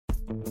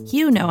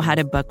You know how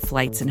to book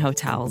flights and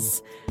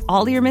hotels.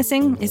 All you're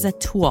missing is a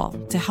tool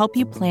to help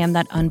you plan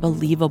that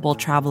unbelievable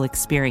travel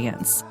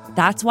experience.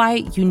 That's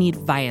why you need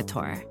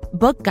Viator.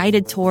 Book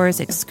guided tours,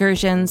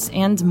 excursions,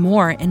 and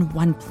more in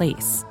one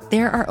place.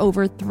 There are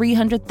over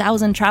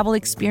 300,000 travel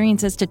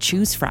experiences to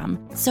choose from,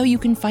 so you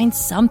can find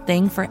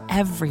something for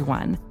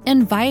everyone.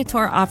 And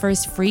Viator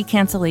offers free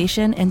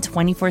cancellation and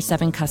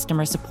 24/7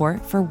 customer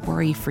support for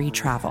worry-free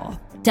travel.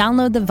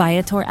 Download the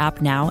Viator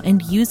app now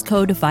and use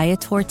code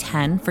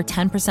Viator10 for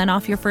 10%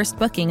 off your first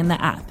booking in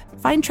the app.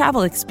 Find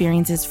travel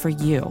experiences for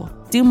you.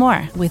 Do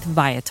more with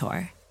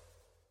Viator.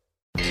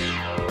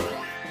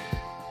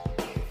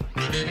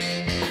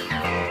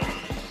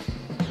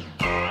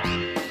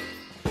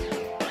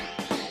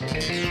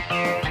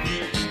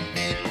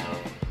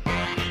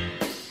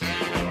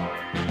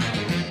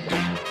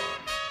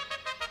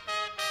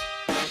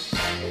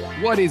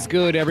 What is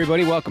good,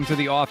 everybody? Welcome to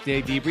the Off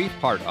Day Debrief,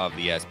 part of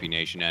the SB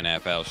Nation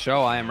NFL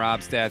show. I am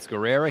Rob Stats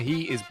Guerrera.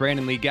 He is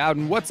Brandon Lee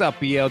Gowden. What's up,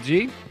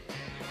 BLG?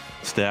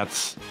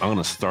 Stats, I'm going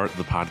to start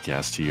the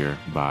podcast here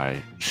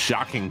by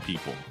shocking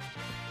people.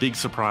 Big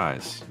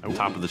surprise at the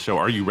top of the show.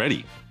 Are you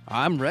ready?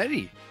 I'm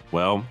ready.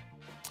 Well,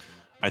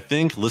 I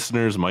think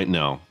listeners might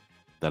know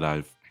that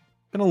I've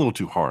been a little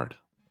too hard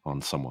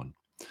on someone.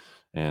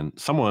 And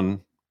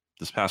someone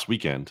this past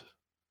weekend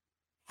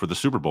for the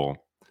Super Bowl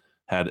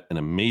had an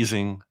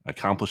amazing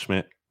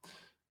accomplishment.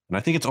 And I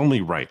think it's only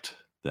right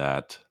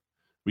that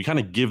we kind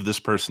of give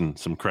this person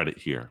some credit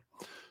here.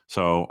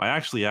 So I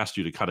actually asked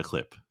you to cut a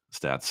clip,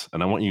 Stats,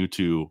 and I want you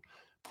to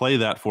play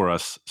that for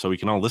us so we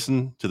can all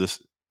listen to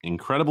this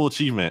incredible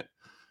achievement,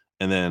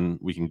 and then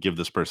we can give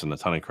this person a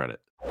ton of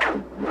credit.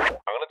 I'm going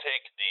to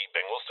take the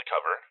Bengals to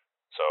cover.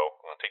 So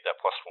I'm going to take that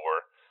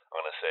 +4. I'm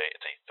going to say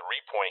it's a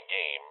 3-point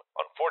game.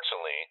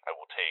 Unfortunately, I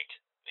will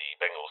take the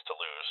Bengals to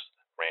lose.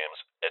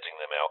 Rams edging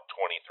them out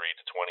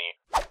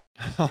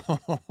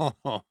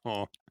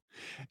 23-20.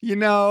 You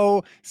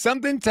know,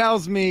 something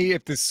tells me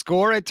if the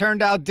score had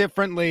turned out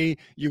differently,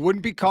 you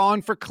wouldn't be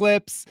calling for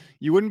clips.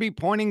 You wouldn't be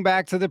pointing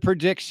back to the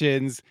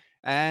predictions.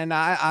 And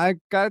I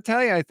got to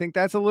tell you, I think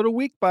that's a little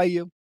weak by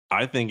you.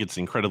 I think it's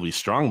incredibly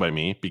strong by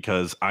me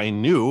because I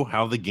knew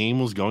how the game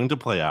was going to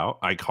play out.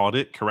 I called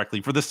it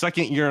correctly for the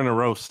second year in a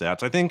row,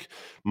 Stats. I think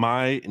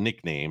my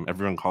nickname,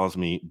 everyone calls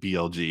me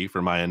BLG for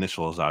my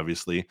initials,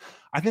 obviously.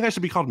 I think I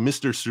should be called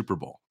Mr. Super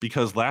Bowl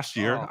because last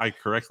year I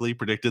correctly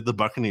predicted the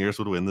Buccaneers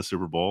would win the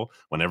Super Bowl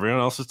when everyone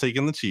else was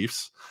taking the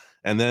Chiefs.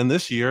 And then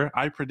this year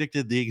I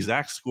predicted the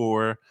exact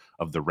score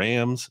of the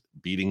Rams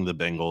beating the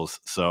Bengals.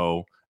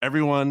 So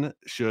everyone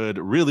should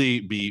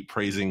really be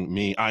praising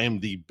me. I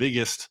am the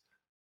biggest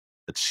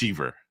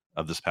achiever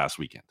of this past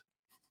weekend.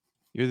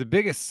 You're the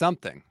biggest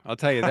something, I'll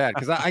tell you that,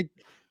 because I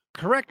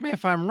correct me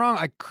if I'm wrong,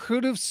 I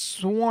could have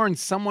sworn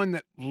someone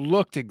that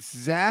looked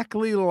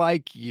exactly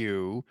like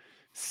you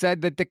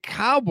said that the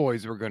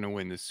Cowboys were going to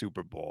win the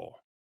Super Bowl.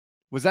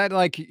 Was that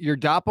like your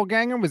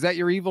doppelganger? Was that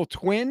your evil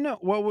twin?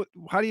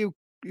 How do you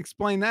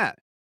explain that?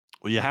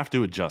 Well, you have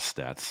to adjust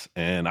stats.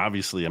 And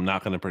obviously, I'm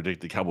not going to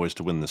predict the Cowboys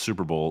to win the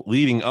Super Bowl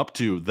leading up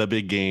to the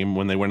big game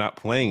when they were not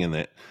playing in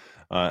it.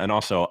 And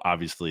also,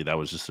 obviously, that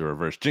was just a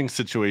reverse jinx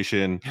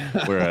situation,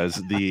 whereas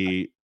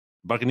the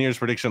Buccaneers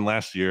prediction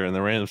last year and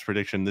the Rams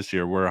prediction this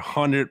year were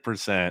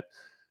 100%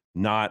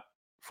 not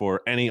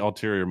for any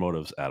ulterior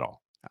motives at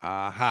all.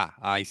 Aha,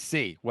 I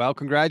see. Well,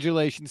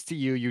 congratulations to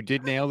you. You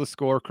did nail the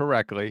score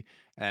correctly.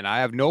 And I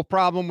have no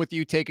problem with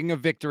you taking a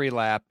victory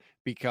lap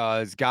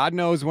because God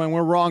knows when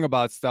we're wrong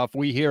about stuff,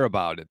 we hear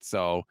about it.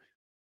 So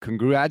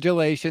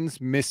congratulations,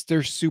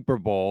 Mr. Super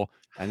Bowl.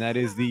 And that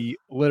is the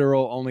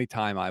literal only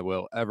time I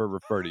will ever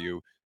refer to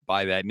you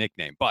by that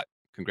nickname. But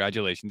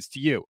congratulations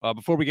to you.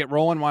 Before we get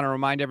rolling, want to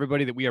remind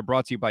everybody that we are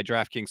brought to you by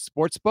DraftKings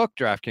Sportsbook.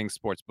 DraftKings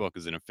Sportsbook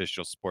is an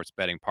official sports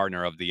betting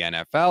partner of the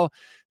NFL.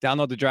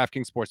 Download the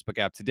DraftKings Sportsbook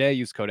app today.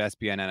 Use code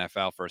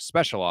SBNNFL for a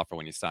special offer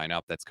when you sign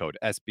up. That's code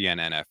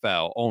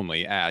SBNNFL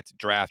only at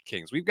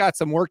DraftKings. We've got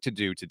some work to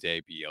do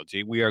today,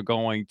 BLG. We are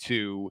going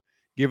to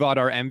give out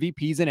our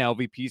MVPs and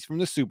LVPs from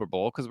the Super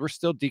Bowl because we're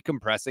still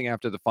decompressing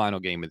after the final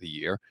game of the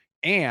year.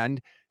 And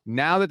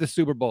now that the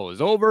Super Bowl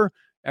is over,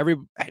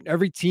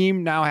 every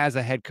team now has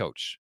a head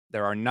coach.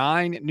 There are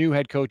 9 new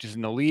head coaches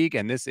in the league,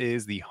 and this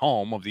is the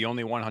home of the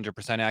only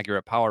 100%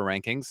 accurate power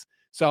rankings.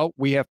 So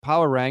we have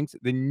power ranked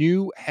the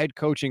new head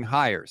coaching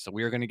hires. So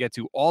we are going to get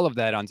to all of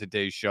that on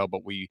today's show,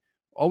 but we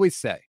always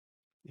say,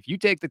 if you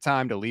take the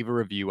time to leave a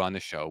review on the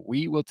show,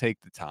 we will take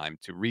the time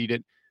to read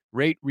it,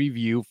 rate,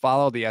 review,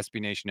 follow the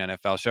SB Nation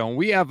NFL show. And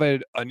we have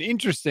an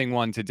interesting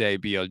one today,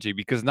 BLG,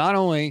 because not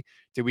only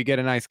did we get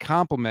a nice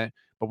compliment,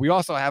 but we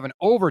also have an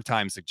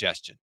overtime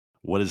suggestion.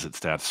 What is it,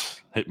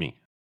 Stats? Hit me.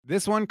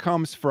 This one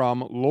comes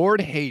from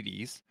Lord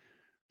Hades.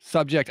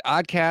 Subject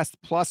Oddcast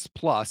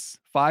 ++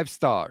 5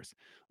 stars.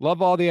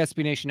 Love all the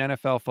SB Nation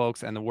NFL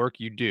folks and the work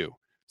you do.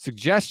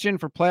 Suggestion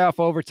for playoff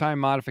overtime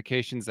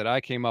modifications that I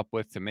came up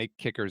with to make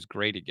kickers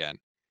great again.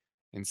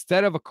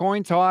 Instead of a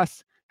coin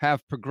toss,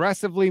 have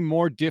progressively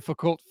more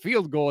difficult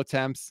field goal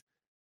attempts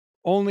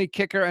Only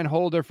kicker and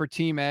holder for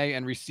team A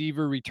and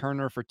receiver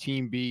returner for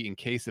team B in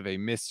case of a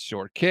missed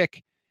short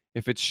kick.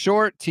 If it's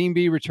short, team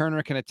B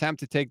returner can attempt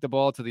to take the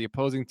ball to the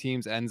opposing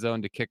team's end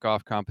zone to kick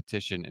off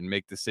competition and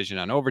make decision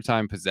on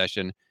overtime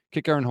possession.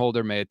 Kicker and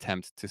holder may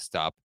attempt to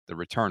stop the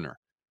returner.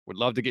 Would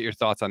love to get your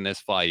thoughts on this.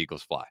 Fly,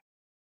 Eagles, fly.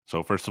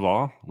 So first of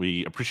all,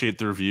 we appreciate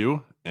the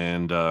review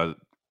and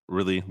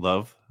really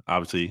love,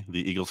 obviously,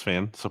 the Eagles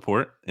fan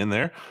support in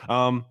there.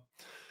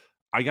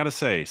 I gotta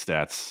say,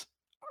 Stats,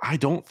 I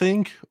don't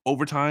think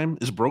overtime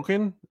is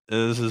broken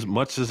as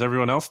much as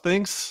everyone else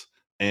thinks.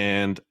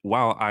 And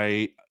while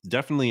I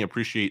definitely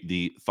appreciate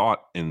the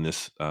thought in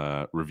this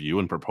review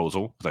and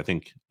proposal, because I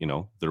think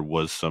there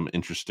was some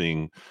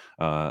interesting,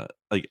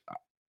 like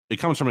it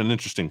comes from an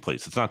interesting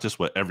place. It's not just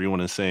what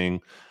everyone is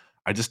saying.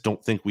 I just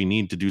don't think we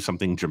need to do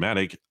something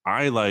dramatic.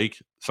 I like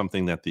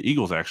something that the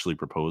Eagles actually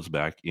proposed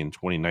back in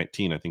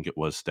 2019. I think it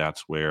was,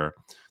 Stats, where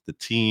the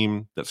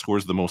team that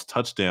scores the most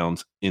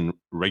touchdowns in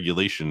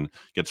regulation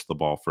gets the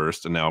ball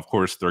first. And now, of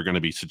course, there are going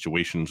to be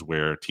situations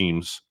where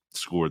teams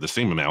score the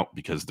same amount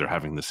because they're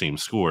having the same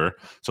score.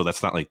 So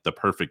that's not like the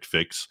perfect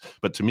fix.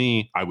 But to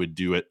me, I would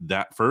do it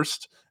that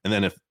first. And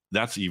then if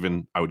that's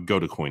even, I would go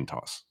to coin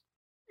toss.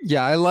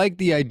 Yeah, I like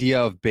the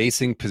idea of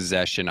basing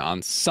possession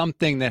on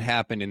something that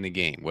happened in the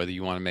game, whether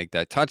you want to make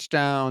that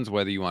touchdowns,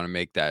 whether you want to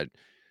make that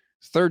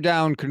third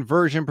down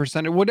conversion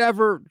percentage,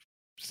 whatever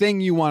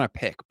thing you want to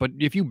pick. But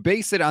if you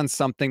base it on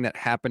something that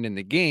happened in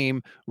the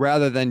game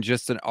rather than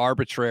just an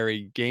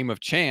arbitrary game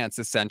of chance,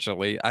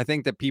 essentially, I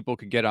think that people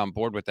could get on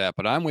board with that.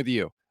 But I'm with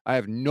you. I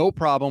have no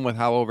problem with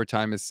how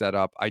overtime is set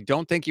up. I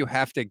don't think you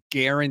have to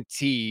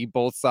guarantee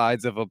both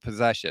sides of a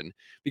possession,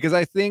 because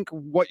I think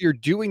what you're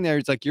doing there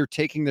is like you're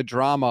taking the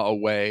drama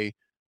away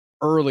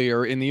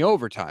earlier in the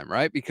overtime,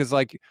 right? Because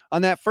like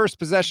on that first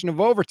possession of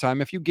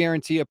overtime, if you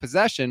guarantee a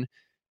possession,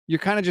 you're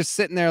kind of just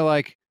sitting there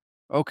like,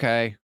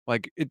 okay,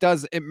 like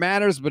it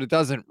matters, but it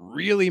doesn't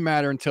really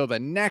matter until the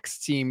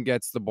next team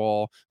gets the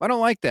ball. I don't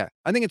like that.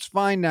 I think it's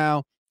fine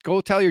now.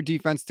 Go tell your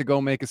defense to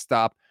go make a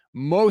stop.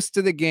 Most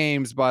of the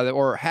games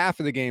or half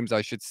of the games,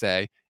 I should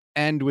say,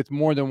 end with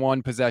more than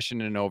one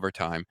possession in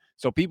overtime.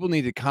 So people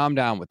need to calm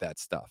down with that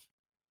stuff.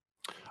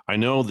 I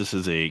know this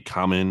is a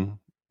common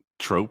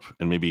trope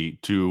and maybe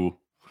too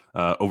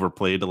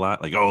overplayed a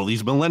lot. Like, oh,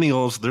 these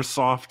millennials, they're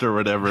soft or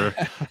whatever.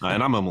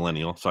 And I'm a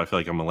millennial, so I feel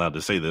like I'm allowed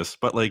to say this.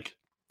 But like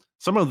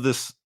some of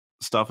this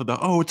stuff about,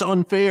 oh, it's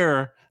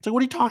unfair. It's like,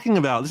 what are you talking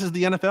about? This is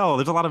the NFL.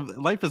 There's a lot of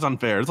life is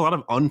unfair. There's a lot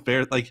of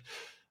unfair. Like,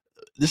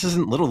 this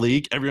isn't Little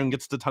League. Everyone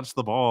gets to touch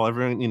the ball.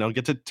 Everyone,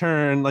 gets a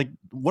turn. Like,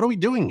 what are we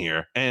doing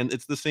here? And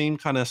it's the same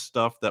kind of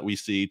stuff that we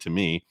see, to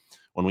me,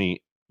 when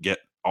we get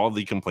all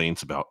the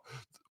complaints about,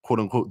 quote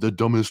unquote, the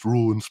dumbest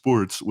rule in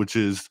sports, which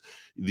is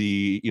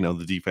the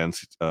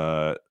defense,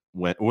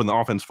 when the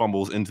offense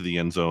fumbles into the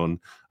end zone,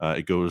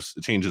 it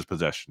changes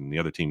possession. The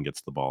other team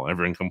gets the ball.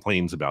 Everyone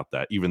complains about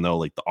that, even though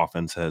like the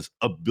offense has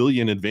a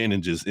billion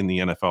advantages in the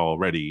NFL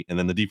already, and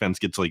then the defense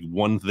gets like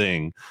one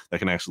thing that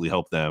can actually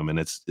help them,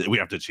 and we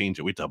have to change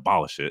it. We have to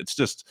abolish it. It's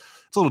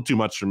a little too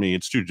much for me.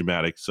 It's too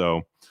dramatic.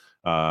 So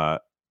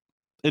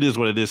it is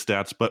what it is,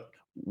 Stats. But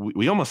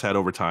we almost had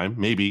overtime,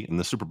 maybe in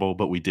the Super Bowl,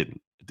 but we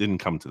didn't. It didn't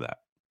come to that.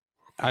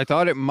 I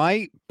thought it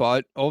might,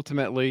 but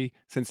ultimately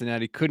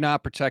Cincinnati could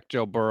not protect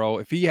Joe Burrow.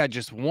 If he had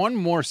just one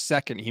more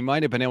second, he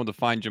might have been able to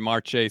find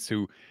Jamar Chase,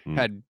 who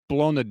had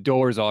blown the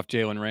doors off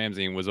Jalen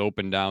Ramsey and was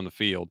open down the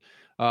field.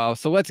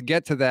 So let's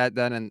get to that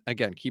then. And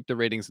again, keep the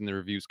ratings and the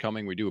reviews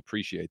coming. We do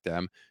appreciate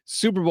them.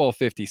 Super Bowl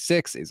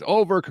 56 is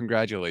over.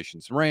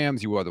 Congratulations,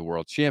 Rams. You are the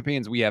world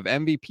champions. We have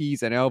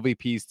MVPs and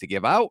LVPs to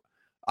give out.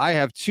 I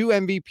have 2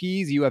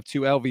 MVPs. You have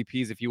 2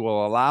 LVPs. If you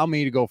will allow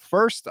me to go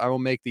first, I will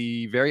make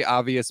the very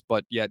obvious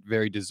but yet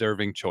very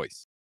deserving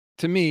choice.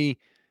 To me,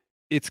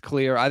 it's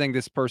clear. I think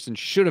this person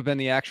should have been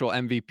the actual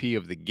MVP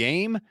of the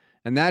game,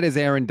 and that is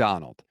Aaron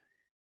Donald.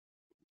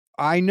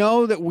 I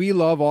know that we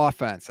love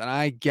offense, and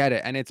I get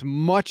it. And it's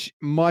much,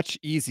 much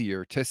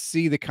easier to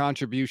see the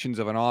contributions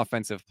of an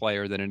offensive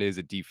player than it is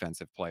a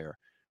defensive player.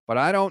 But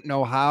I don't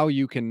know how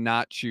you can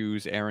not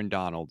choose Aaron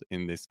Donald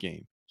in this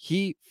game.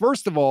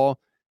 First of all,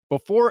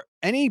 before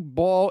any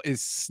ball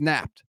is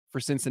snapped for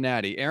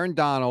Cincinnati, Aaron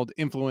Donald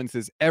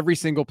influences every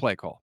single play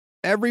call.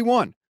 Every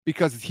one,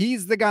 because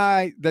he's the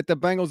guy that the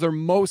Bengals are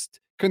most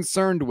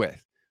concerned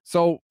with.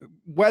 So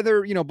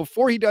whether,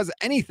 before he does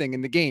anything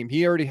in the game,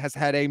 he already has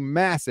had a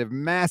massive,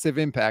 massive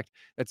impact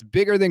that's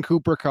bigger than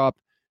Cooper Kupp,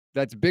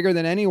 that's bigger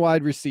than any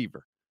wide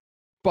receiver.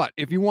 But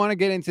if you want to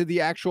get into the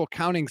actual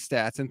counting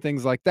stats and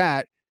things like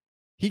that,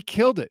 he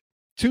killed it.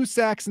 2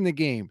 sacks in the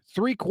game,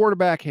 3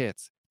 quarterback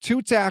hits,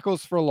 2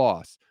 tackles for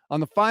loss. On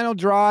the final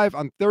drive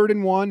on 3rd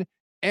and 1,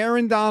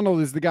 Aaron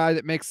Donald is the guy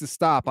that makes the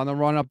stop on the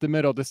run up the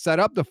middle to set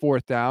up the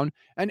 4th down.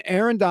 And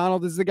Aaron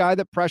Donald is the guy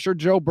that pressured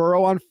Joe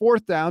Burrow on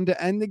 4th down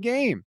to end the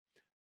game.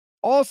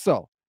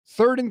 Also,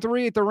 3rd and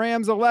 3 at the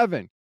Rams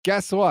 11.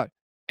 Guess what?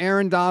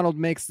 Aaron Donald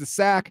makes the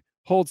sack,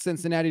 holds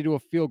Cincinnati to a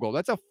field goal.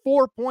 That's a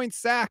 4-point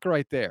sack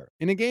right there.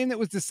 In a game that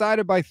was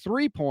decided by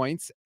 3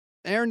 points,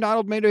 Aaron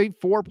Donald made a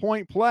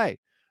 4-point play.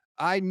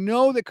 I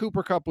know that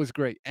Cooper Kupp was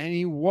great, and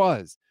he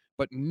was,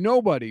 but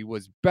nobody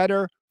was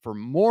better for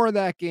more of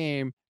that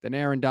game than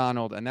Aaron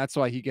Donald, and that's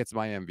why he gets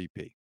my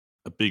MVP.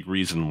 A big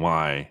reason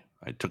why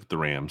I took the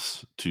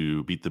Rams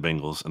to beat the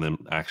Bengals and then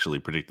actually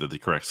predicted the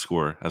correct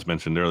score, as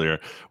mentioned earlier,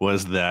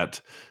 was that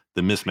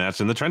the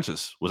mismatch in the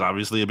trenches was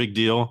obviously a big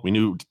deal.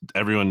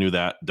 Everyone knew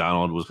that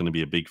Donald was going to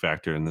be a big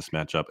factor in this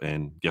matchup,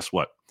 and guess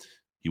what?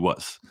 He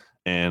was.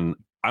 And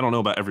I don't know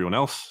about everyone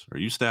else or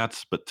you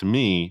stats, but to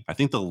me, I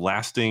think the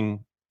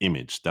lasting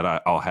image that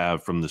I'll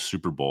have from the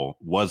Super Bowl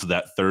was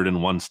that 3rd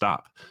and 1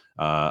 stop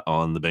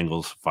on the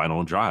Bengals'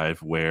 final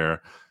drive,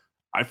 where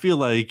I feel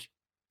like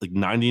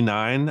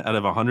 99 out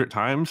of 100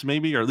 times,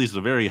 maybe, or at least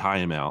a very high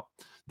amount,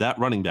 that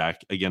running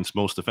back against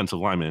most defensive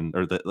linemen,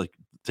 or that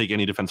take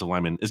any defensive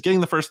lineman, is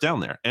getting the first down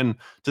there. And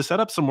to set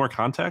up some more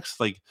context,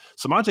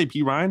 Samaje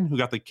Perine, who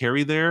got the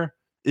carry there,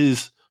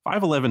 is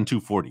 5'11",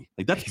 240.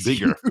 That's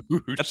bigger.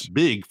 Huge. That's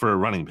big for a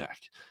running back.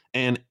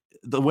 And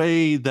the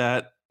way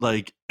that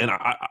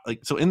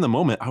so in the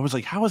moment, I was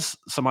like, how is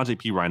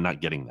Samaje Perine not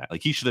getting that?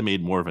 He should have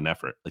made more of an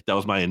effort. That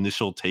was my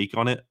initial take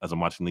on it as I'm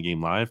watching the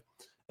game live.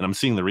 And I'm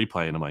seeing the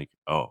replay and I'm like,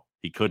 oh,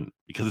 he couldn't,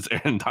 because it's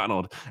Aaron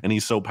Donald and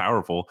he's so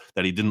powerful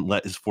that he didn't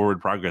let his forward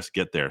progress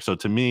get there. So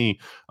to me,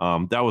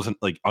 that was an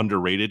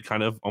underrated,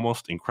 kind of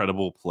almost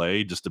incredible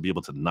play, just to be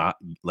able to not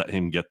let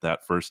him get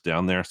that first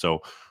down there.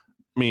 So,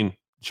 I mean,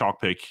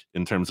 chalk pick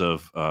in terms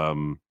of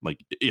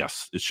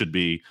yes, it should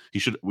be.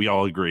 We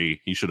all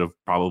agree he should have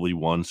probably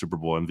won Super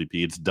Bowl MVP.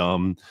 It's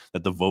dumb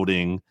that the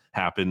voting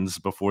happens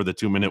before the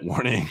 2-minute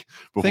warning.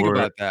 Think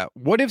about that.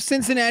 What if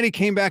Cincinnati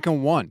came back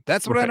and won?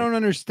 That's what I don't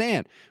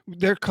understand.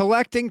 They're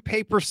collecting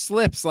paper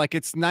slips like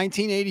it's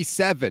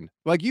 1987.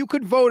 You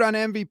could vote on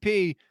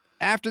MVP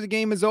after the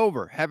game is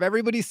over. Have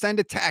everybody send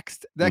a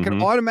text that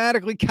can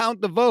automatically count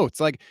the votes.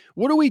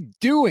 What are we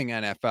doing,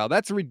 NFL?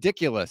 That's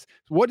ridiculous.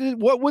 What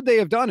would they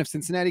have done if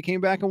Cincinnati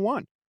came back and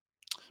won?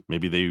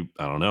 Maybe they,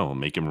 I don't know,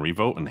 make him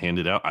revote and hand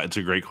it out. It's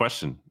a great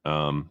question.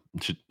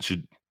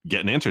 Should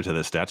get an answer to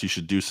this, Stats. You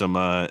should do some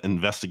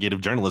investigative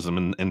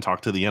journalism and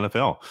talk to the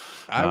NFL.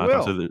 I will.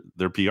 Talk to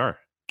their PR.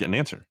 Get an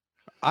answer.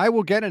 I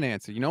will get an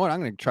answer. You know what? I'm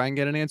going to try and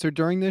get an answer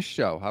during this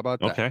show. How about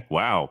that? Okay.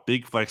 Wow.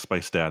 Big flex by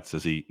Stats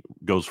as he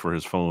goes for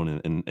his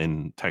phone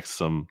and texts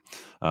some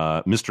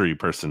mystery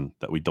person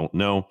that we don't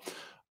know.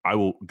 I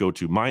will go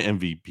to my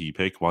MVP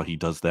pick while he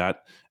does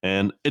that.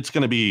 And it's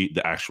going to be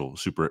the actual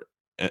Super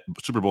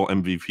Bowl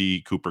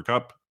MVP, Cooper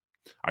Kupp.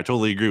 I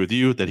totally agree with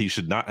you that he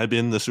should not have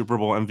been the Super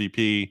Bowl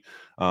MVP.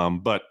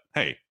 But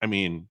hey, I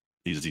mean,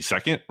 is he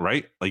second,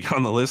 right?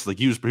 On the list,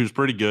 he was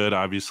pretty good,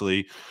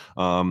 obviously.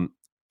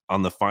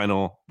 On the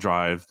final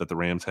drive that the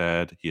Rams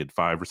had, he had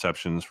 5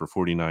 receptions for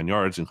 49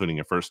 yards, including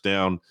a first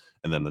down,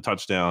 and then the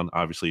touchdown,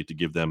 obviously, to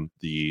give them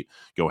the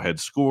go-ahead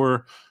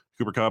score.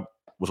 Cooper Kupp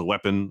was a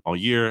weapon all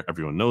year.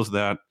 Everyone knows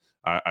that.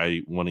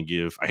 I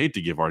hate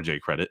to give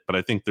RJ credit, but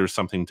I think there's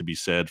something to be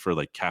said for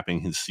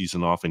capping his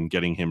season off and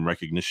getting him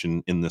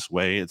recognition in this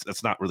way.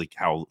 That's not really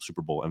how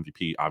Super Bowl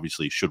MVP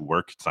obviously should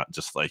work. It's not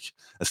just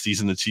a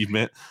season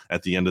achievement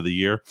at the end of the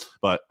year.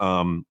 But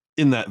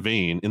in that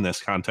vein, in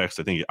this context,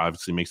 I think it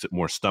obviously makes it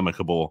more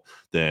stomachable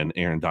than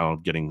Aaron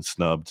Donald getting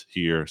snubbed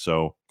here.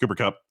 So Cooper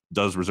Kupp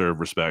does deserve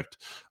respect.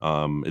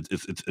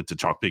 It's a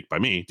chalk pick by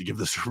me to give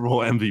the Super Bowl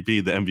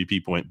MVP the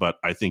MVP point, but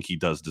I think he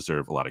does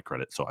deserve a lot of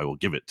credit, so I will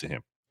give it to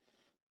him.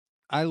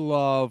 I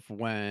love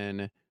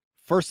when,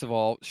 first of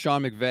all,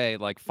 Sean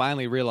McVay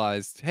finally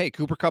realized, hey,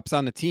 Cooper Kupp's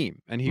on the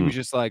team. And he was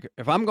just like,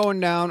 if I'm going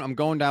down, I'm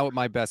going down with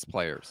my best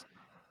players.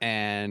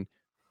 And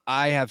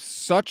I have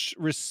such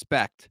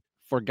respect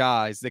for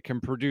guys that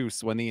can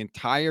produce when the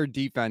entire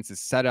defense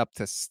is set up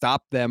to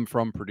stop them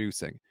from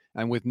producing.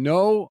 And with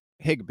no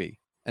Higbee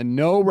and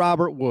no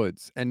Robert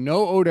Woods and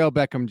no Odell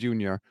Beckham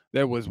Jr.,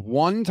 there was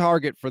one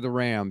target for the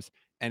Rams,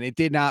 and it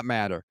did not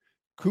matter.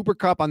 Cooper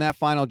Kupp on that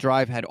final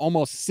drive had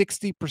almost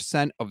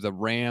 60% of the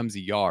Rams'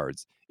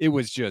 yards. It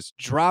was just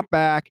drop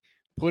back,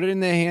 put it in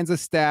the hands of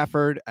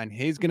Stafford, and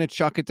he's going to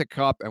chuck it to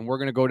Kupp, and we're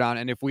going to go down.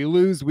 And if we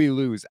lose, we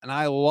lose. And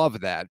I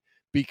love that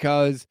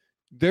because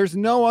there's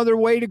no other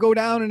way to go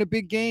down in a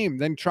big game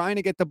than trying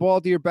to get the ball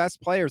to your best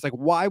players.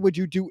 Why would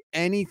you do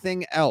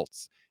anything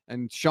else?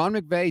 And Sean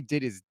McVay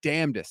did his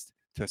damnedest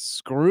to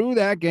screw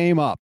that game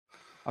up.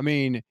 I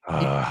mean,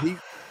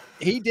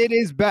 he did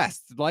his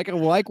best,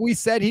 like we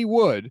said he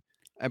would.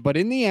 But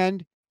in the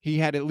end, he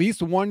had at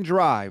least one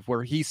drive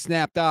where he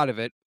snapped out of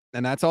it,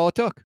 and that's all it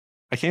took.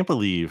 I can't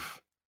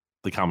believe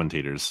the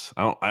commentators.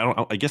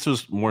 I guess it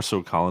was more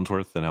so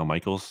Collinsworth than Al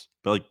Michaels,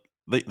 but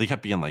they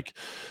kept being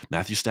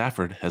Matthew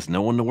Stafford has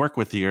no one to work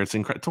with here. It's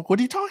incredible. What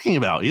are you talking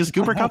about? He has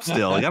Cooper Kupp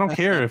still. I don't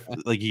care if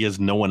he has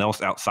no one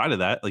else outside of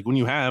that. When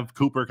you have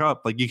Cooper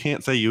Kupp, you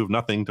can't say you have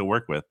nothing to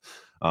work with.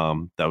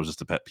 That was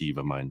just a pet peeve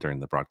of mine during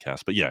the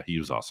broadcast. But yeah, he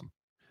was awesome.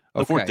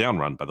 The fourth down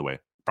run, by the way.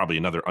 Probably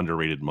another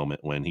underrated moment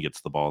when he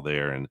gets the ball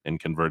there and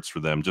converts for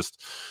them.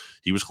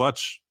 He was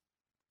clutch.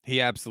 He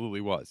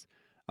absolutely was.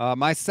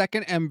 My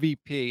second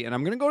MVP, and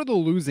I'm going to go to the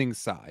losing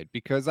side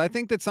because I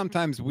think that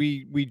sometimes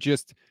we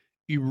just,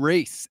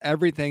 erase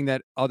everything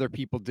that other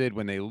people did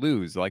when they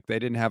lose, like they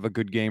didn't have a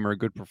good game or a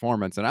good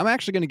performance. And I'm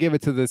actually going to give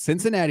it to the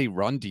Cincinnati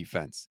run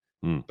defense.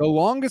 The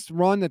longest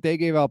run that they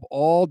gave up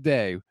all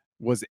day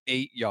was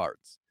 8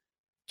 yards.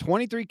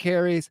 23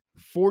 carries,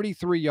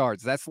 43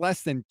 yards. That's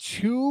less than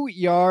 2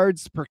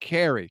 yards per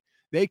carry.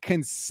 They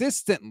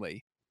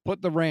consistently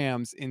put the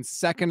Rams in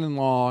second and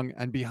long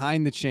and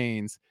behind the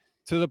chains,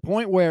 to the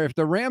point where if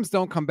the Rams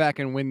don't come back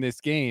and win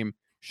this game,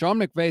 Sean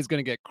McVay is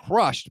going to get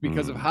crushed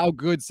because of how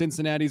good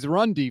Cincinnati's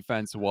run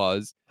defense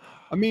was.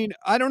 I mean,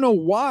 I don't know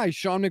why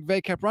Sean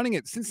McVay kept running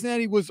it.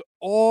 Cincinnati was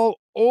all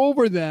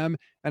over them,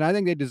 and I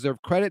think they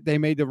deserve credit. They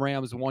made the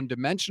Rams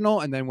one-dimensional,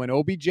 and then when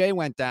OBJ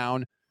went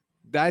down,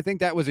 I think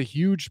that was a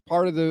huge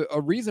part of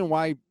a reason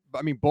why,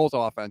 I mean, both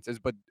offenses,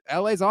 but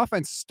LA's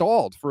offense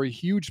stalled for a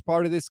huge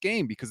part of this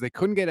game because they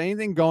couldn't get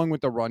anything going with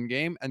the run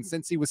game. And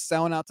since he was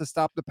selling out to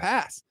stop the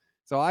pass.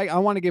 So I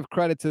want to give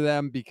credit to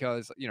them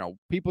because, you know,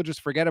 people just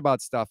forget about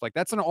stuff. Like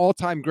that's an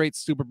all-time great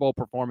Super Bowl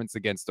performance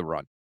against the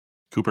run.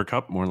 Cooper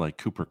Cup, more like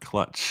Cooper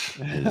Clutch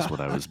is what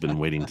I was been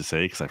waiting to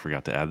say because I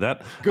forgot to add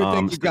that. Good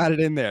thing you got it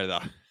in there,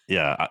 though.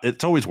 Yeah,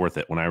 it's always worth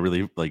it when I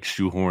really like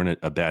shoehorn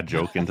a bad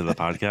joke into the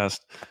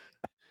podcast.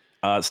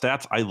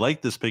 Stats, I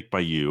like this pick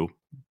by you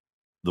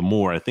the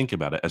more I think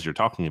about it as you're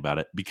talking about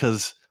it,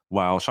 because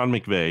while Sean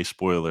McVay,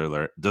 spoiler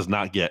alert, does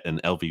not get an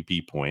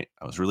LVP point,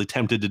 I was really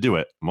tempted to do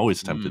it. I'm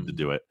always tempted to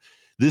do it.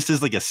 This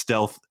is like a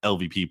stealth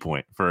LVP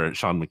point for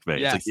Sean McVay.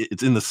 Yes. It's, like,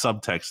 it's in the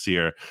subtext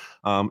here.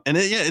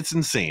 It's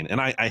insane.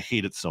 And I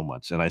hate it so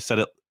much. And I said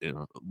it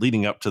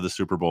leading up to the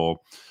Super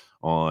Bowl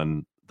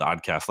on the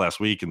Oddcast last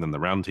week, and then the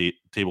round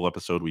table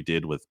episode we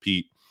did with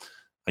Pete.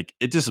 Like,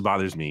 it just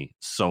bothers me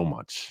so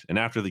much. And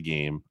after the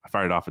game, I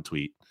fired off a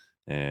tweet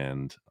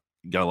and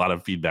got a lot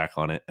of feedback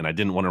on it. And I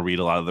didn't want to read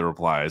a lot of the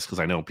replies because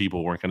I know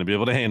people weren't going to be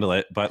able to handle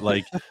it. But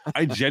like,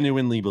 I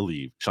genuinely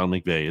believe Sean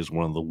McVay is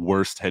one of the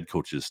worst head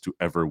coaches to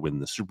ever win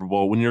the Super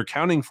Bowl when you're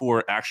accounting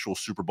for actual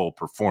Super Bowl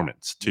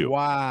performance too.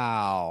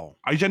 Wow.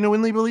 I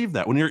genuinely believe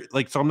that when you're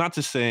like, so I'm not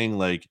just saying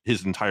like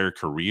his entire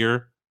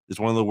career is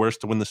one of the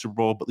worst to win the Super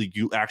Bowl, but like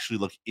you actually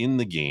look in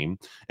the game.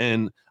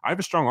 And I have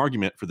a strong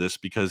argument for this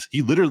because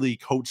he literally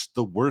coached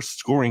the worst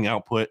scoring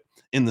output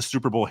in the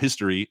Super Bowl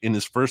history in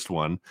his first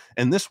one.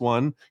 And this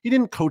one, he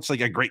didn't coach like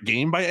a great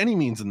game by any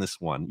means in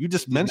this one. You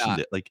just mentioned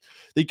it. Like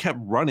they kept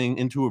running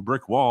into a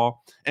brick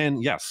wall.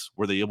 And yes,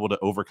 were they able to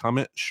overcome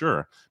it?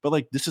 Sure. But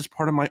like, this is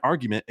part of my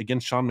argument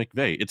against Sean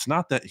McVay. It's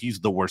not that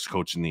he's the worst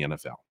coach in the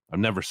NFL. I've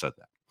never said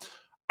that.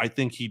 I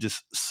think he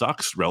just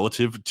sucks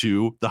relative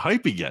to the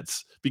hype he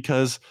gets,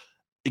 because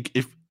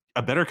if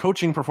a better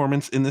coaching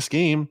performance in this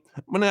game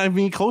might not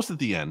be close at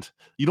the end.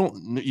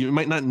 You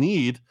might not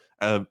need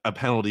a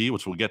penalty,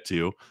 which we'll get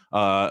to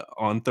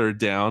on third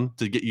down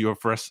to get you a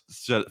fresh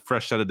set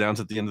of downs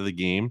at the end of the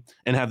game,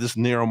 and have this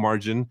narrow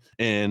margin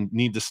and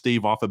need to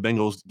stave off a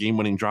Bengals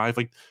game-winning drive.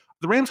 Like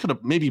the Rams could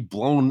have maybe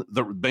blown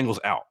the Bengals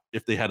out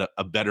if they had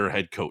a better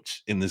head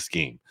coach in this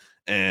game.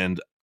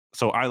 And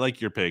so I like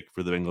your pick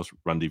for the Bengals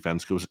run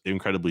defense because it was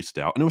incredibly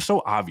stout. And it was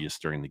so obvious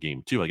during the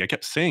game, too. Like, I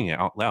kept saying it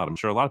out loud. I'm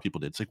sure a lot of people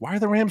did. It's like, why are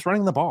the Rams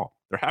running the ball?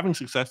 They're having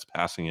success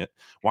passing it.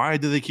 Why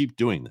do they keep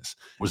doing this?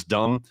 It was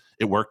dumb.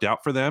 It worked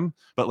out for them.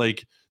 But,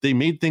 like, they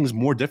made things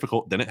more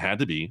difficult than it had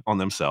to be on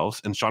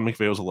themselves. And Sean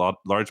McVay was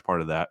a large part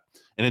of that.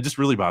 And it just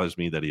really bothers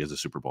me that he has a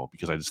Super Bowl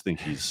because I just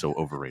think he's so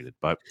overrated.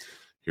 But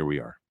here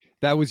we are.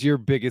 That was your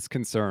biggest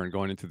concern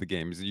going into the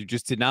game, is you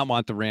just did not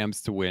want the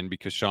Rams to win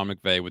because Sean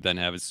McVay would then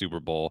have his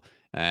Super Bowl,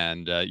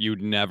 and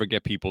you'd never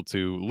get people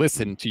to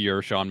listen to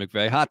your Sean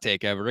McVay hot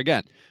take ever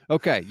again.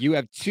 Okay, you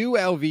have 2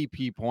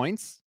 LVP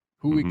points.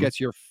 Who gets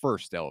your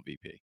first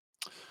LVP?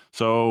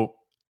 So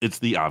it's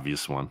the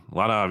obvious one. A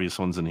lot of obvious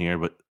ones in here,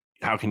 but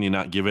how can you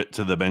not give it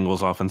to the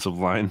Bengals offensive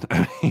line?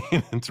 I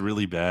mean, it's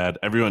really bad.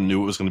 Everyone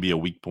knew it was going to be a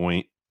weak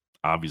point.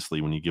 Obviously,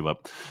 when you give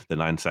up the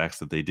 9 sacks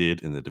that they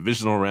did in the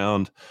divisional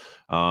round,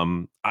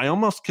 I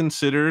almost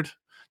considered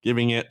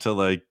giving it to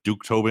like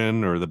Duke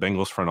Tobin or the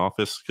Bengals front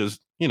office because,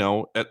 you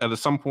know, at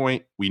some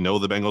point we know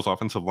the Bengals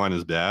offensive line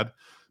is bad,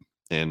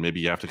 and maybe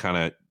you have to kind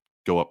of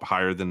go up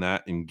higher than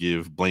that and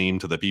give blame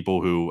to the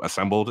people who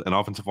assembled an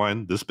offensive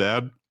line this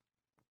bad.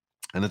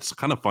 And it's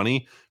kind of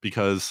funny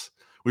because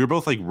we were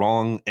both like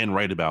wrong and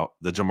right about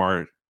the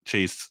Jamar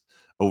Chase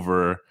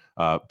over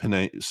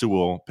Penei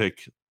Sewell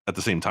pick at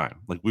the same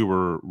time. Like we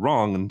were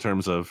wrong in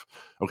terms of,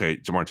 okay,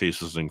 Jamar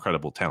Chase is an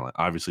incredible talent.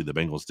 Obviously the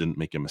Bengals didn't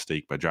make a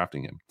mistake by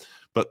drafting him.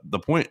 But the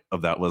point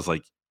of that was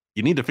like,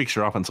 you need to fix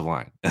your offensive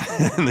line.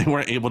 And they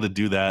weren't able to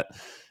do that.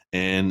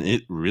 And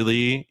it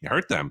really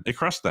hurt them. It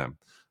crushed them.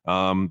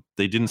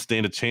 They didn't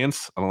stand a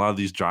chance on a lot of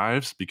these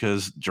drives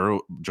because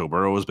Joe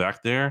Burrow was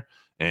back there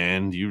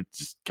and you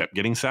just kept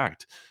getting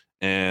sacked.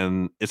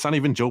 And it's not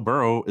even Joe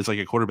Burrow is like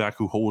a quarterback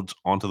who holds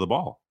onto the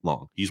ball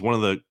long. He's one of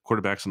the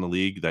quarterbacks in the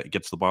league that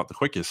gets the ball out the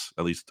quickest.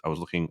 At least I was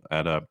looking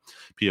at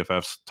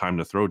PFF's time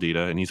to throw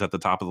data, and he's at the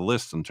top of the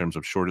list in terms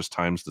of shortest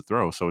times to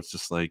throw. So it's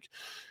just like,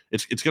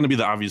 it's going to be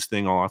the obvious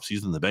thing all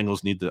offseason. The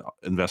Bengals need to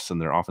invest in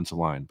their offensive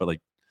line, but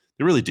like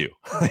they really do.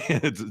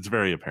 It's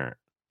very apparent.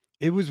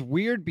 It was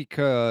weird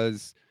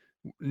because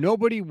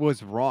Nobody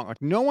was wrong.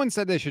 Like, no one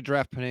said they should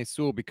draft Penei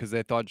Sewell because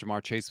they thought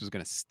Jamar Chase was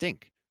going to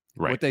stink.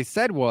 Right. What they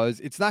said was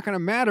it's not going to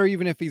matter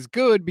even if he's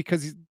good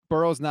because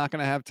Burrow's not going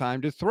to have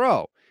time to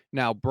throw.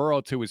 Now,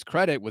 Burrow, to his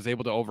credit, was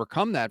able to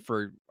overcome that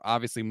for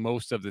obviously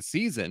most of the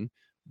season.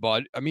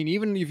 But I mean,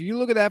 even if you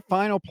look at that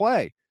final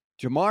play,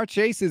 Jamar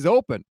Chase is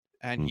open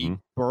and Mm-hmm.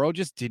 Burrow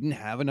just didn't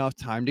have enough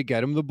time to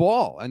get him the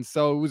ball. And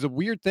so it was a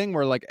weird thing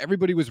where like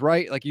everybody was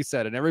right, like you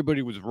said, and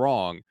everybody was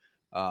wrong.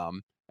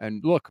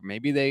 And look,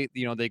 maybe they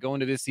go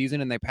into this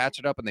season and they patch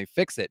it up and they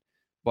fix it.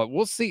 But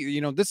we'll see.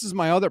 This is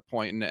my other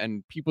point,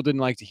 and people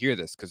didn't like to hear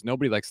this because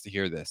nobody likes to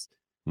hear this.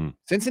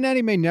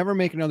 Cincinnati may never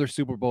make another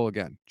Super Bowl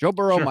again. Joe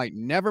Burrow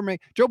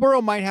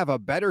might have a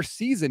better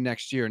season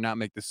next year and not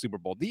make the Super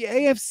Bowl. The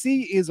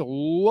AFC is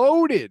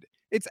loaded.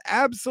 It's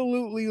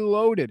absolutely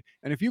loaded.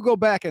 And if you go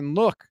back and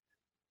look,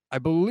 I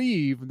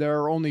believe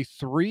there are only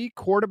 3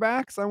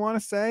 quarterbacks, I want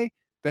to say,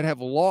 that have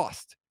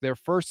lost their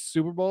first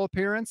Super Bowl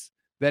appearance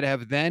that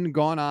have then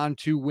gone on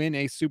to win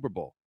a Super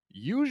Bowl.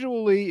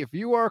 Usually, if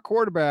you are a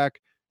quarterback,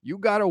 you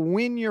got to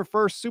win your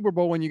first Super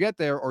Bowl when you get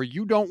there, or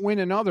you don't win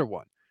another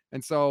one.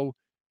 And so,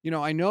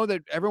 I know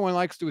that everyone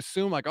likes to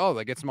assume like, oh,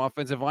 they get some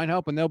offensive line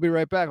help and they'll be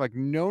right back. Like,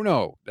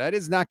 no, that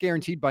is not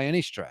guaranteed by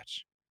any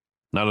stretch.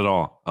 Not at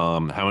all.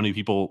 How many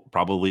people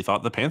probably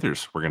thought the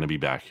Panthers were going to be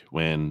back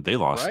when they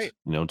lost, Right.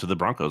 to the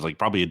Broncos? Like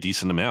probably a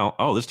decent amount.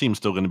 Oh, this team's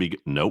still going to be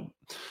good. Nope.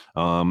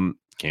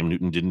 Cam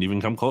Newton didn't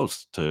even come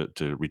close to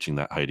reaching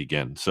that height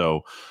again.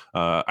 So,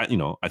 I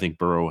think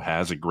Burrow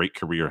has a great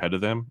career ahead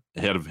of him.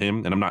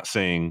 And I'm not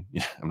saying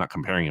I'm not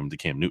comparing him to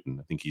Cam Newton.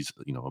 I think he's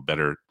a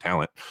better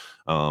talent,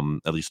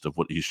 at least of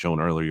what he's shown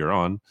earlier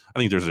on. I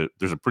think there's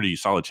a pretty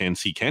solid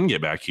chance he can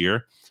get back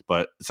here,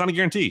 but it's not a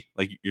guarantee.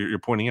 Like you're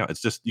pointing out,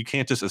 it's just you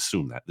can't just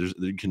assume that.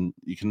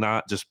 You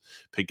cannot just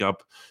pick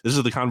up. This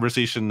is the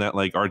conversation that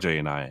like RJ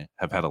and I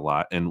have had a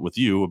lot, and with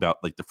you about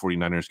like the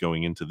 49ers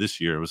going into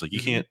this year. It was like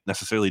you can't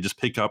necessarily just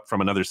pick up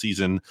from another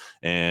season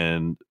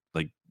and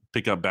like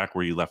pick up back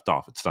where you left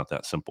off. It's not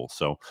that simple.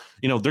 So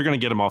they're going to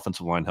get him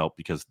offensive line help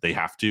because they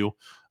have to,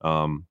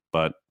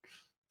 but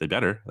they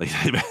better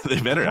they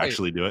better Right.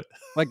 actually do it.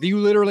 Like you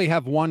literally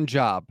have one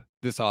job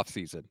this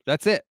offseason.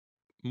 That's it.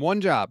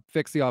 One job,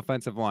 fix the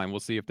offensive line. We'll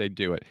see if they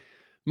do it.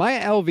 My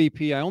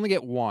LVP, I only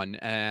get one,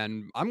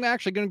 and I'm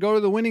actually going to go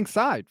to the winning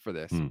side for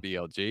this,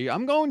 BLG.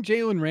 I'm going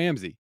Jalen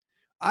Ramsey.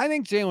 I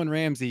think Jalen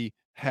Ramsey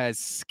has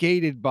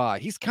skated by.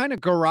 He's kind of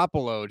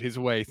Garoppolo'd his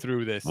way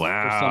through this for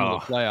some of Wow.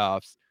 the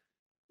playoffs.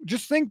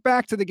 Just think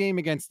back to the game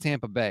against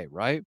Tampa Bay,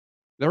 right?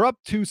 They're up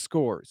 2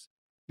 scores.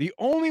 The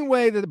only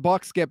way that the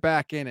Bucs get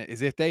back in it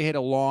is if they hit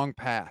a long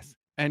pass.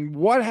 And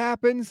what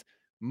happens?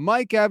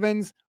 Mike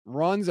Evans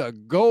runs a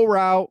go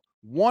route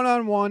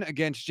one-on-one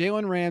against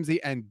Jalen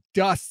Ramsey and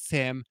dusts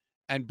him,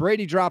 and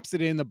Brady drops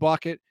it in the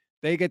bucket.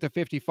 They get the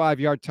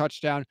 55-yard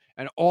touchdown,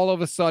 and all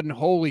of a sudden,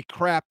 holy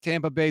crap,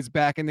 Tampa Bay's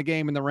back in the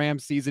game, and the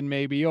Rams season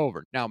may be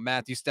over. Now,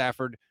 Matthew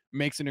Stafford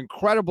makes an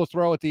incredible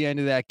throw at the end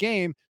of that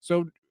game,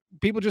 so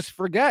people just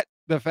forget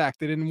the fact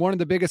that in one of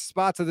the biggest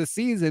spots of the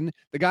season,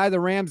 the guy the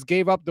Rams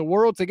gave up the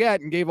world to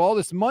get and gave all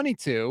this money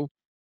to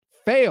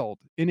failed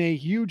in a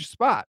huge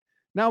spot.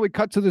 Now we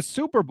cut to the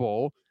Super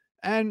Bowl,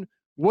 and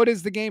what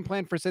is the game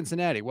plan for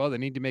Cincinnati? Well, they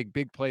need to make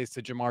big plays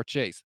to Jamar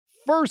Chase.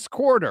 First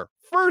quarter,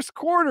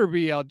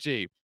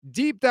 BLG.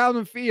 Deep down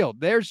the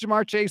field, there's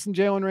Jamar Chase and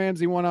Jalen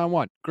Ramsey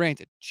one-on-one.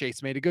 Granted,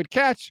 Chase made a good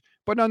catch,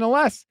 but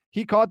nonetheless,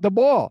 he caught the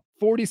ball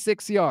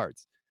 46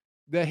 yards.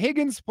 The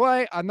Higgins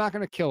play, I'm not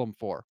going to kill him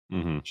for.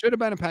 Should have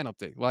been a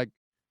penalty. Like,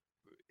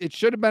 it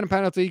should have been a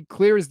penalty,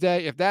 clear as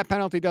day. If that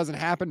penalty doesn't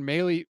happen,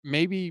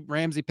 maybe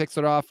Ramsey picks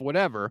it off,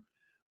 whatever.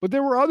 But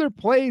there were other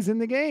plays in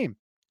the game.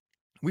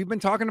 We've been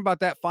talking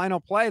about that final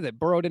play that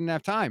Burrow didn't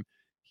have time.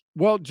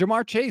 Well,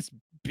 Jamar Chase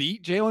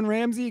beat Jalen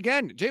Ramsey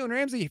again. Jalen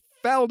Ramsey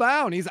fell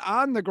down. He's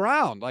on the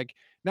ground. Like,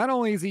 not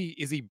only is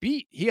he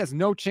beat, he has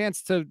no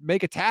chance to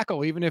make a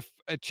tackle, even if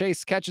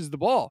Chase catches the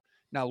ball.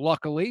 Now,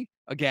 luckily,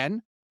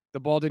 again,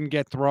 the ball didn't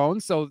get thrown,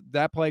 so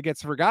that play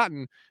gets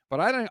forgotten. But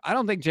I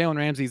don't think Jalen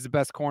Ramsey is the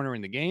best corner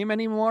in the game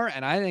anymore,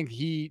 and I think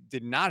he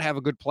did not have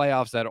a good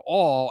playoffs at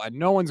all, and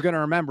no one's going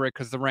to remember it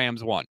because the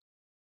Rams won.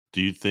 Do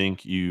you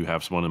think you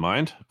have someone in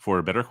mind for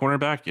a better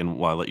cornerback? And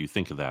while I let you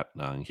think of that,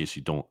 in case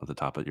you don't at the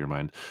top of your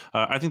mind,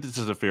 I think this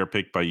is a fair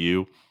pick by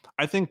you.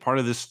 I think part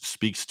of this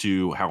speaks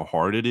to how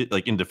hard it is,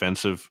 like in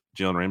defense of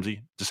Jalen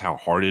Ramsey, just how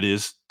hard it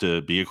is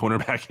to be a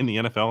cornerback in the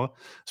NFL,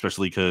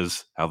 especially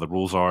because how the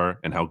rules are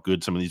and how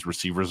good some of these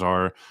receivers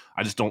are.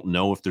 I just don't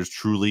know if there's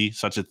truly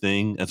such a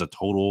thing as a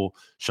total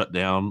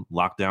shutdown,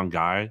 lockdown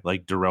guy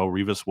like Darrelle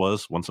Revis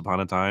was once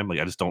upon a time. Like,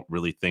 I just don't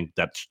really think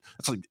that's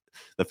like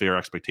the fair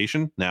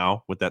expectation.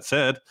 Now, with that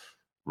said,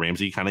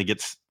 Ramsey kind of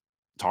gets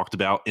talked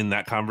about in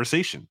that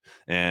conversation.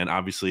 And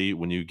obviously,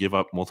 when you give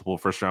up multiple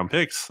first round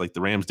picks like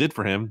the Rams did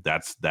for him,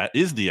 that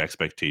is the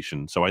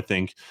expectation. So I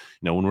think,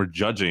 when we're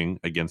judging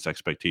against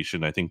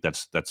expectation, I think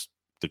that's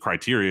the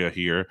criteria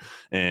here.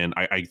 And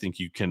I think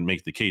you can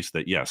make the case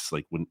that yes,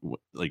 like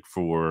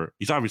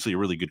he's obviously a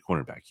really good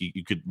cornerback.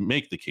 You could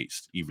make the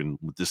case even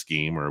with this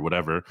game or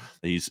whatever,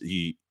 that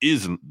he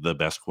isn't the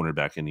best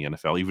cornerback in the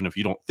NFL. Even if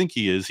you don't think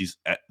he is, he's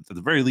at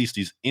the very least,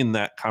 he's in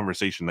that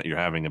conversation that you're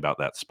having about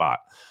that spot.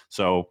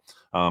 So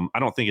I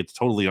don't think it's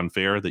totally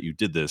unfair that you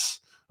did this.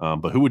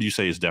 But who would you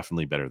say is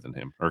definitely better than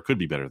him or could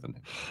be better than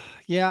him?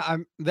 Yeah,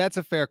 that's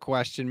a fair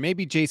question.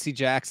 Maybe JC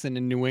Jackson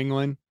in New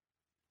England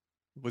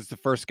was the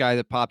first guy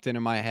that popped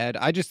into my head.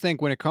 I just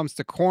think when it comes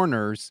to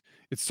corners,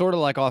 it's sort of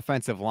like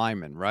offensive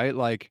linemen, right?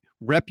 Like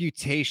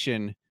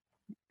reputation,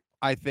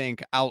 I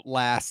think,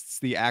 outlasts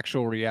the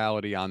actual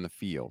reality on the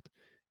field.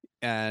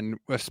 And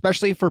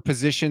especially for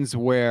positions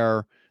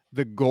where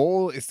the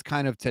goal is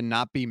kind of to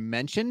not be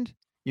mentioned.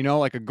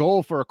 Like a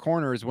goal for a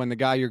corner is when the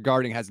guy you're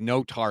guarding has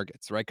no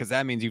targets, right? Because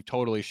that means you've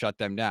totally shut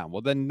them down.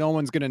 Well, then no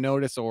one's going to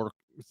notice or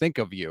think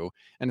of you.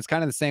 And it's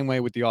kind of the same way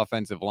with the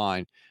offensive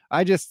line.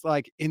 I just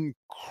like in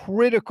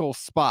critical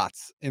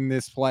spots in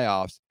this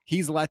playoffs,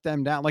 he's let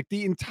them down. Like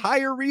the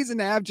entire reason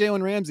to have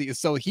Jalen Ramsey is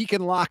so he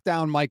can lock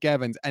down Mike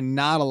Evans and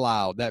not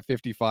allow that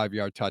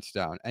 55-yard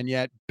touchdown. And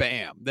yet,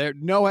 bam, there's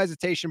no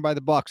hesitation by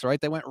the Bucs,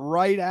 right? They went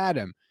right at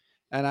him.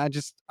 And I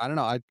don't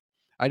know.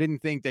 I didn't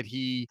think that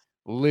he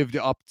lived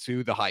up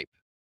to the hype.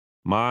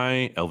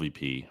 My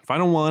LVP,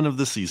 final one of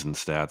the season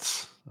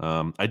stats.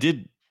 I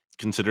did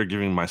consider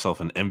giving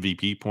myself an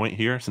MVP point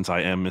here since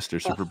I am Mr.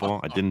 Super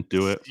Bowl. I didn't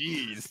do it.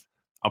 Jeez.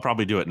 I'll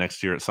probably do it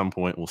next year at some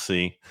point. We'll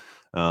see.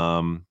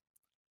 I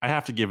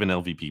have to give an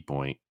LVP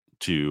point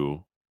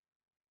to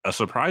a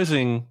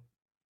surprising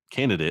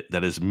candidate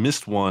that has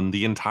missed one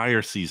the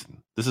entire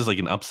season. This is like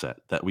an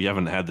upset that we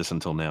haven't had this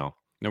until now.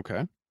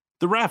 Okay.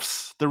 The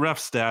refs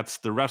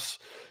stats, the refs.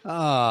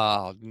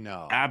 Oh,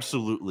 no.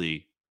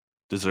 Absolutely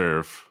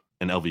deserve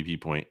an LVP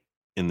point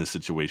in this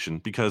situation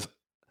because,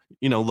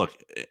 look,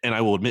 and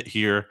I will admit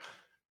here,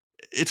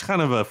 it's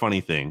kind of a funny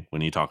thing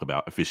when you talk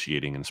about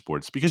officiating in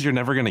sports because you're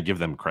never going to give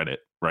them credit,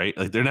 right?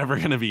 Like they're never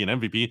going to be an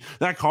MVP.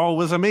 That call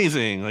was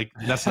amazing. Like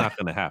that's not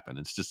going to happen.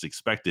 It's just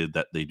expected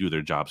that they do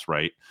their jobs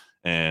right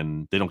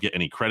and they don't get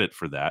any credit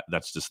for that.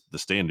 That's just the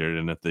standard.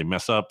 And if they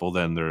mess up, well,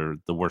 then they're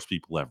the worst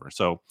people ever.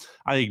 So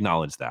I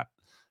acknowledge that.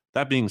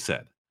 That being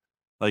said,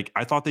 like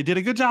I thought they did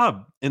a good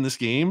job in this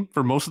game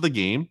for most of the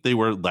game. They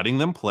were letting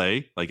them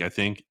play. Like I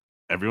think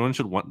everyone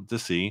should want to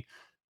see.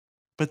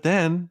 But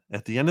then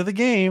at the end of the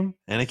game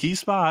and a key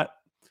spot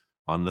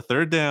on the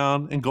third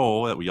down and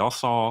goal that we all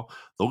saw,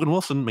 Logan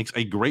Wilson makes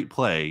a great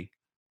play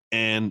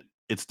and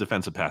it's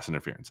defensive pass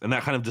interference. And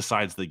that kind of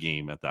decides the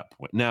game at that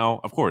point.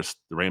 Now, of course,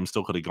 the Rams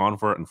still could have gone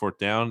for it in fourth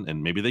down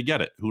and maybe they get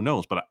it. Who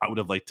knows? But I would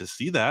have liked to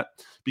see that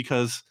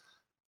because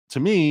to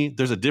me,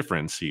 there's a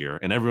difference here.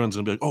 And everyone's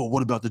going to be like, oh,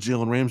 what about the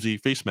Jalen Ramsey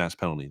face mask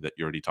penalty that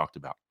you already talked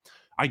about?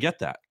 I get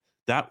that.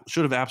 That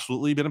should have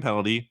absolutely been a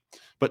penalty.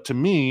 But to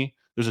me,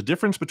 there's a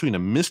difference between a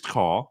missed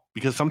call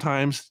because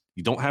sometimes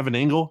you don't have an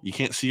angle. You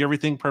can't see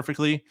everything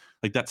perfectly.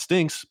 Like that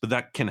stinks, but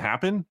that can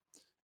happen.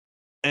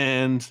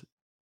 And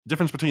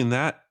difference between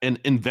that and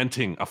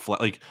inventing a flag.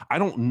 Like I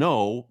don't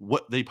know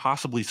what they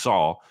possibly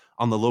saw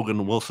on the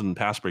Logan Wilson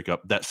pass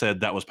breakup that said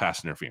that was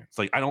pass interference.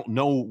 Like I don't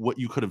know what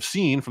you could have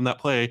seen from that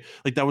play.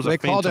 Like that was a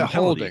phantom penalty. They called it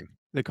holding.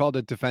 They called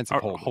it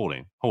defensive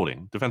holding.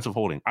 Defensive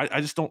holding. I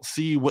just don't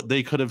see what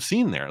they could have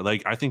seen there.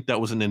 Like I think that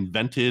was an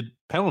invented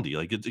penalty.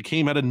 Like it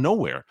came out of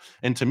nowhere.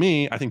 And to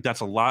me, I think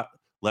that's a lot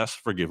less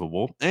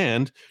forgivable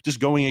and just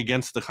going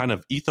against the kind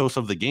of ethos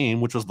of the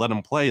game, which was let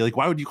them play. Like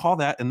why would you call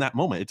that in that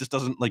moment? It just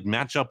doesn't like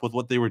match up with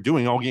what they were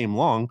doing all game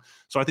long.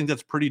 So I think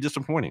that's pretty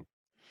disappointing.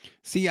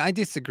 See, I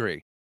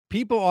disagree.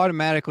 People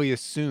automatically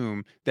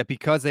assume that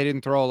because they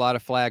didn't throw a lot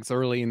of flags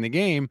early in the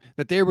game,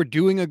 that they were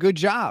doing a good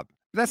job.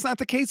 That's not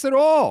the case at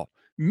all.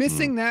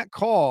 Missing that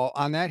call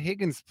on that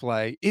Higgins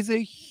play is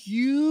a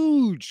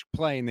huge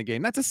play in the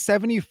game. That's a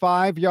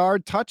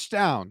 75-yard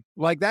touchdown.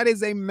 Like that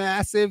is a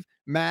massive,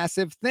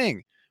 massive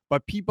thing.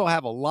 But people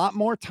have a lot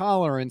more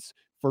tolerance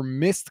for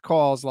missed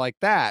calls like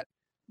that,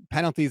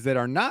 penalties that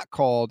are not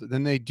called,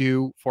 than they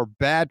do for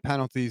bad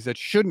penalties that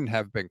shouldn't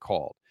have been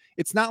called.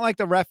 It's not like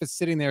the ref is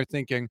sitting there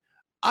thinking,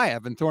 I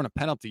haven't thrown a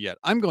penalty yet.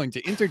 I'm going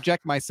to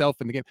interject myself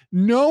in the game.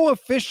 No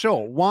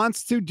official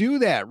wants to do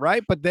that,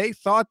 right? But they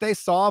thought they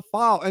saw a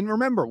foul. And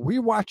remember,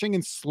 we're watching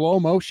in slow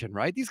motion,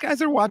 right? These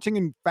guys are watching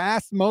in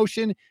fast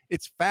motion.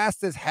 It's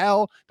fast as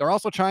hell. They're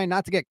also trying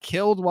not to get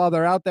killed while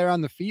they're out there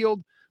on the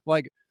field.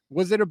 Like,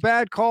 was it a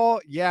bad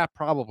call? Yeah,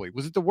 probably.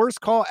 Was it the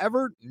worst call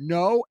ever?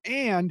 No.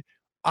 And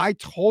I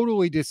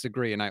totally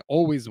disagree, and I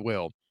always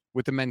will,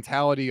 with the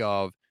mentality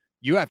of,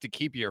 you have to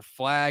keep your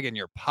flag in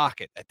your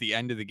pocket at the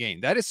end of the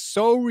game. That is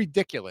so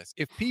ridiculous.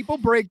 If people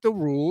break the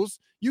rules,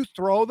 you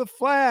throw the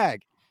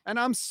flag. And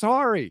I'm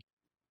sorry.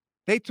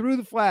 They threw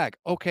the flag.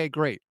 Okay,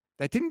 great.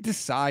 That didn't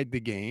decide the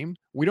game.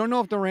 We don't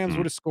know if the Rams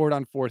would have scored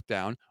on fourth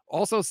down.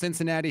 Also,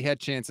 Cincinnati had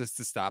chances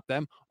to stop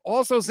them.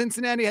 Also,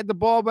 Cincinnati had the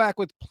ball back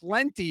with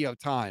plenty of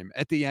time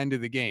at the end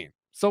of the game.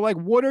 So, like,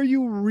 what are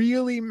you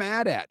really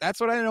mad at? That's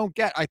what I don't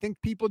get. I think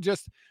people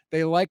just,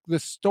 they like the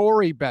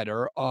story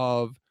better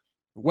of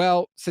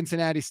well,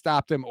 Cincinnati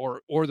stopped him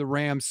or the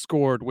Rams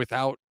scored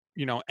without,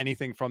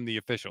 anything from the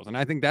officials. And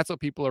I think that's what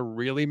people are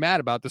really mad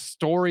about. The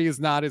story is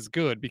not as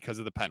good because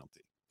of the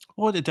penalty.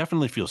 Well, it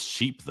definitely feels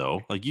cheap,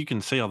 though. Like, you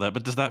can say all that,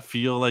 but does that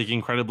feel like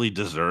incredibly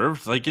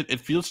deserved? Like, it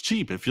feels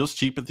cheap. It feels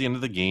cheap at the end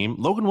of the game.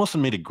 Logan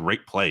Wilson made a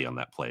great play on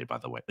that play, by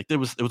the way. Like, it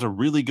was a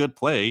really good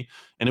play,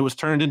 and it was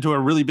turned into a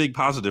really big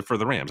positive for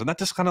the Rams. And that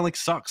just kind of like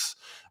sucks.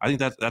 I think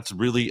that's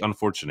really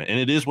unfortunate. And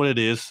it is what it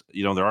is.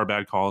 There are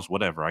bad calls,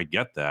 whatever. I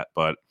get that.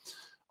 But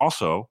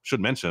also,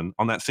 should mention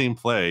on that same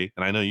play,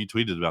 and I know you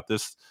tweeted about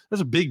this, there's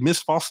a big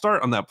missed false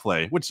start on that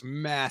play, which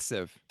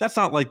massive. That's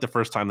not like the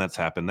first time that's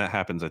happened. That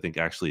happens, I think,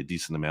 actually a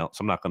decent amount.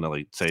 So I'm not going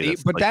to say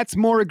that. But that's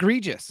more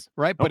egregious,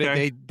 right? But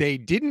Okay. they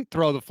didn't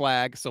throw the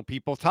flag, so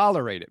people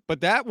tolerate it. But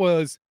that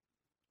was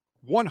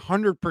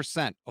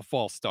 100% a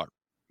false start.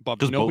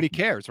 But nobody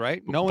cares,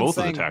 right? No one's both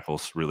saying of the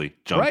tackles really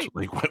jumped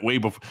like way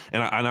before.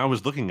 And I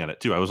was looking at it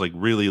too. I was like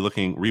really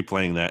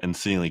replaying that and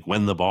seeing like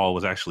when the ball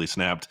was actually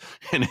snapped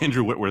and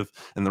Andrew Whitworth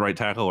and the right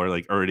tackle are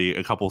like already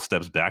a couple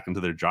steps back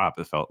into their drop.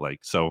 It felt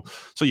like so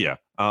yeah.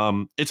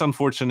 It's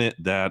unfortunate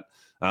that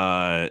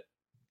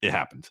it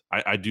happened.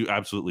 I do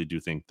absolutely do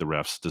think the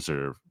refs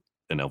deserve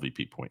an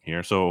LVP point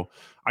here. So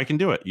I can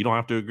do it. You don't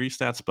have to agree,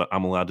 Stats, but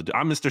I'm allowed to do.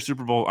 I'm Mr.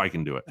 Super Bowl. I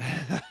can do it.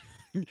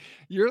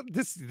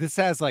 This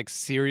has like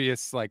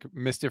serious like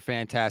Mr.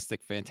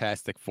 Fantastic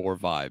Four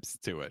vibes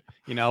to it.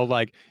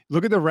 Like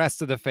look at the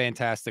rest of the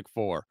Fantastic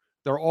Four.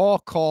 They're all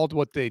called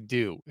what they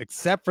do,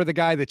 except for the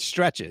guy that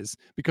stretches,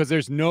 because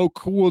there's no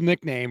cool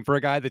nickname for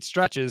a guy that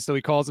stretches, so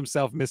he calls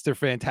himself Mr.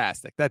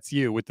 Fantastic. That's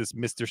you with this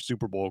Mr.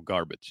 Super Bowl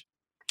garbage.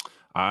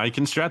 I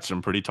can stretch.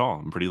 I'm pretty tall.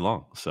 I'm pretty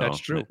long. So that's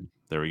true.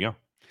 There we go.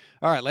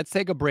 All right, let's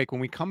take a break. When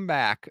we come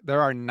back,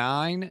 there are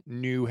 9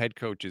 new head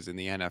coaches in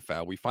the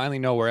NFL. We finally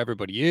know where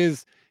everybody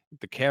is.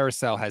 The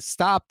carousel has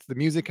stopped. The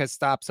music has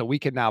stopped. So we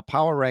can now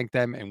power rank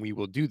them, and we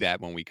will do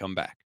that when we come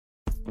back.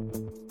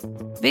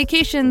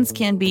 Vacations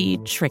can be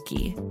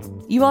tricky.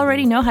 You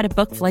already know how to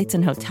book flights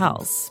and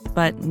hotels,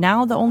 but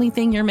now the only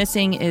thing you're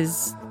missing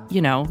is,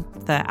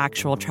 the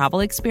actual travel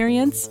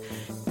experience.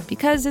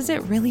 Because is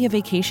it really a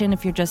vacation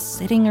if you're just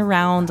sitting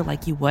around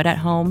like you would at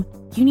home?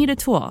 You need a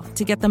tool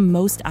to get the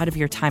most out of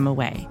your time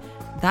away.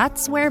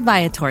 That's where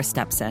Viator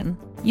steps in.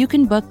 You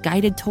can book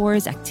guided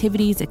tours,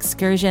 activities,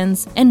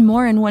 excursions, and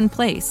more in one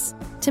place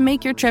to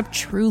make your trip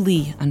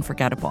truly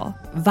unforgettable.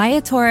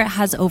 Viator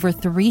has over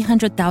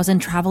 300,000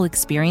 travel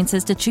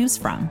experiences to choose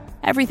from.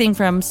 Everything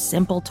from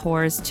simple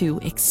tours to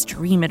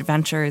extreme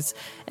adventures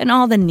and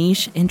all the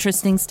niche,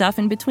 interesting stuff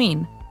in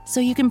between. So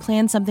you can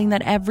plan something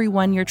that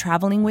everyone you're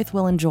traveling with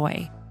will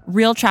enjoy.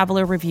 Real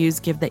traveler reviews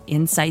give the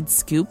inside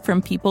scoop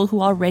from people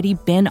who already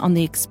been on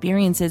the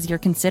experiences you're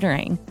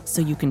considering,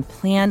 so you can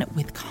plan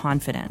with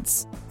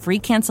confidence. Free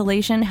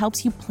cancellation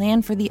helps you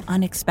plan for the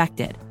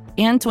unexpected.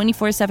 And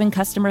 24/7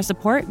 customer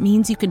support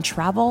means you can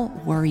travel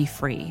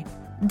worry-free.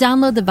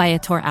 Download the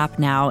Viator app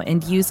now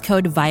and use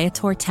code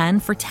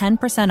Viator10 for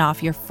 10%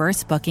 off your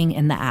first booking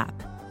in the app.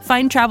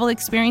 Find travel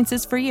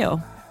experiences for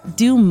you.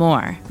 Do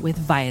more with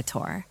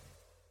Viator.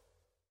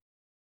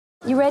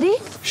 You ready?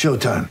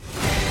 Showtime.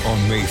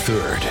 On May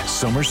 3rd,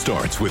 summer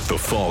starts with The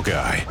Fall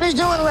Guy. Let's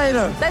do it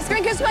later. Let's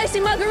drink a spicy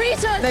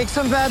margarita. Make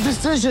some bad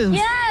decisions.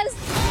 Yes!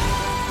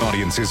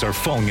 Audiences are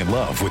falling in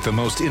love with the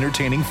most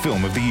entertaining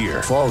film of the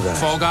year. Fall Guy.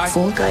 Fall Guy?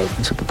 Fall Guy.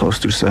 That's what the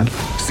poster said.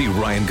 See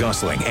Ryan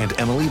Gosling and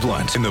Emily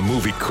Blunt in the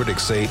movie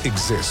critics say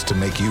exists to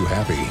make you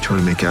happy. Trying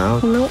to make it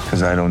out? Nope.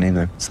 Because I don't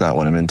either. It's not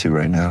what I'm into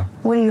right now.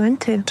 What are you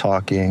into?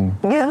 Talking.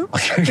 Yeah.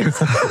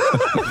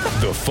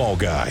 The Fall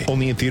Guy.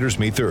 Only in theaters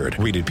May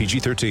 3rd. Rated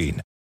PG-13.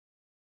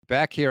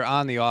 Back here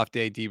on the Off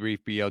Day Debrief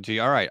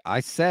BLG. All right, I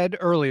said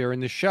earlier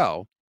in the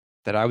show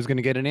that I was going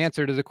to get an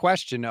answer to the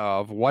question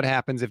of what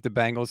happens if the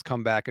Bengals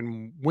come back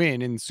and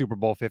win in Super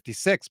Bowl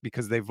 56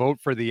 because they vote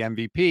for the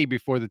MVP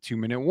before the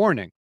 2-minute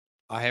warning.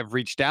 I have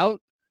reached out.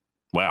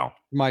 Wow.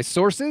 My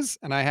sources,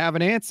 and I have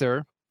an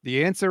answer.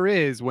 The answer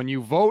is when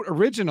you vote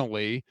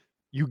originally,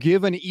 you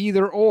give an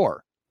either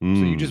or. So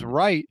you just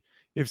write,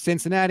 if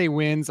Cincinnati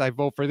wins, I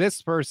vote for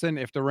this person.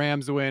 If the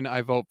Rams win,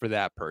 I vote for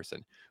that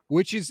person,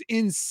 which is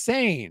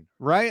insane,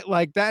 right?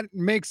 Like that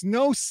makes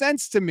no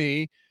sense to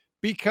me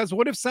because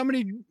what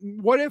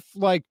if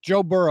like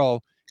Joe Burrow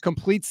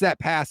completes that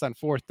pass on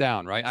 4th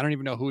down, right? I don't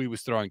even know who he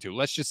was throwing to.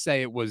 Let's just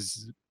say it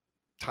was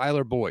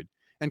Tyler Boyd.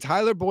 And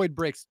Tyler Boyd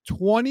breaks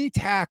 20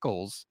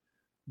 tackles,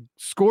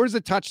 scores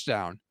a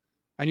touchdown,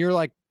 and you're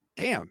like,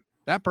 damn,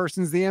 that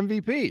person's the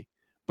MVP.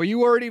 But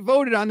you already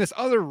voted on this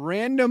other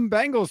random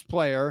Bengals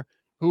player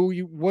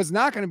who was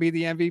not going to be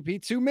the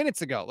MVP 2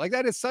 minutes ago. Like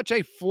that is such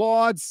a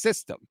flawed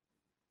system.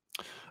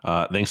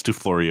 Thanks to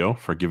Florio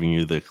for giving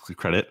you the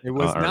credit. It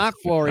was not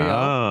Florio.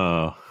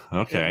 Oh,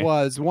 okay. It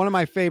was one of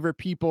my favorite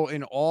people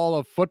in all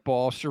of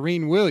football,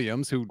 Shireen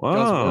Williams, who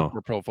does work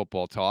for Pro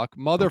Football Talk.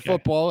 Mother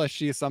Football, as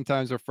she is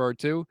sometimes referred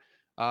to.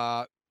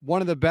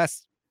 One of the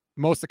best,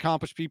 most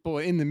accomplished people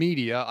in the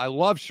media. I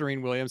love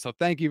Shireen Williams, so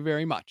thank you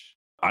very much.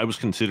 I was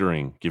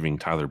considering giving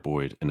Tyler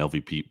Boyd an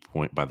LVP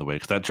point, by the way,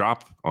 because that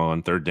drop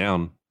on 3rd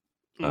down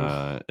in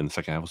the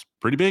second half was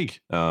pretty big.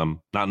 Not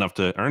enough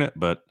to earn it,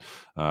 but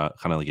kind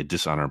of like a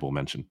dishonorable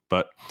mention.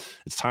 But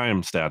it's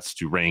time, Stats,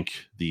 to rank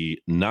the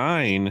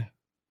 9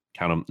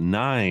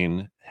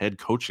 head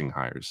coaching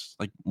hires,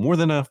 like more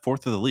than a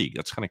fourth of the league.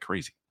 That's kind of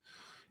crazy.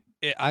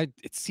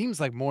 It seems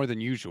like more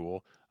than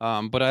usual.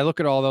 But I look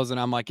at all those and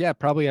I'm like, yeah,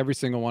 probably every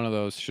single one of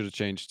those should have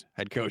changed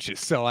head coaches.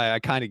 So I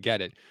kind of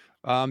get it.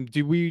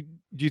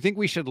 Do you think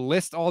we should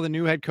list all the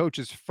new head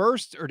coaches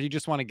first, or do you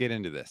just want to get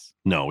into this?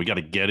 No, we got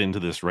to get into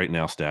this right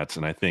now, Stats.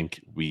 And I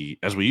think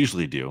as we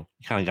usually do,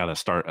 you kind of got to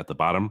start at the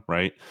bottom,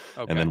 right?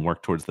 Okay. And then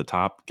work towards the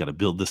top. Got to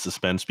build the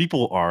suspense.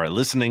 People are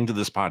listening to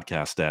this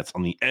podcast, Stats,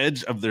 on the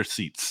edge of their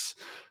seats.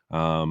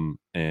 And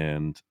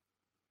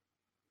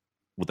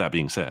with that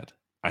being said,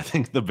 I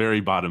think the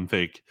very bottom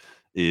pick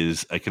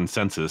is a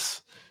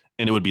consensus,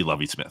 and it would be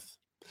Lovie Smith.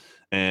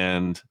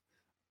 And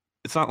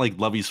it's not like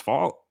Lovie's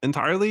fault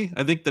entirely.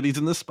 I think that he's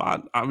in this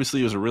spot.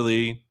 Obviously, it was a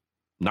really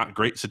not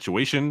great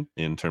situation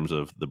in terms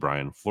of the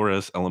Brian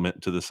Flores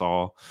element to this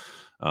all.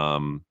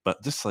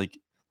 But just like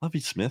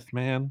Lovie Smith,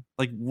 man,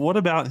 like what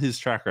about his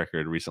track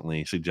record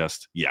recently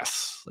suggests,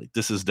 yes, like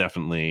this is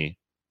definitely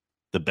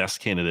the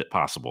best candidate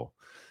possible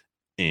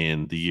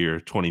in the year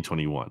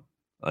 2021.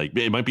 Like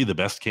it might be the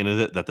best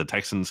candidate that the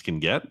Texans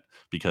can get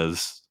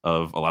because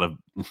of a lot of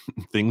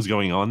things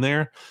going on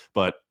there,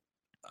 but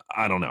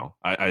I don't know.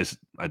 I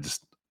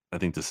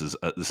think this is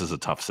a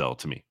tough sell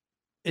to me.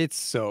 It's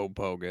so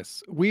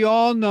bogus. We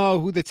all know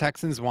who the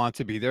Texans want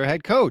to be their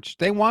head coach.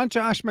 They want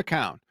Josh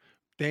McCown.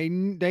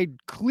 They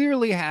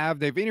clearly have.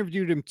 They've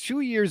interviewed him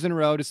 2 years in a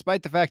row,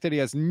 despite the fact that he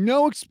has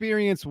no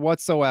experience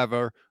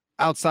whatsoever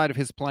outside of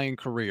his playing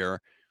career.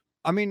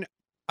 I mean,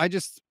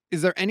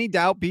 is there any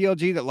doubt,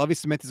 BLG, that Lovie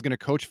Smith is going to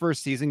coach for a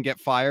season, get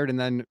fired, and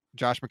then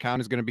Josh McCown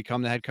is going to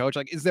become the head coach?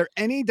 Like, is there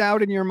any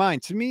doubt in your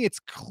mind? To me, it's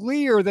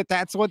clear that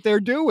that's what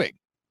they're doing.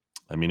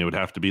 I mean, it would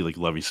have to be like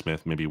Lovie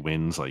Smith maybe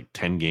wins like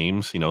 10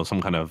 games,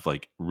 some kind of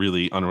like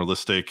really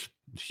unrealistic,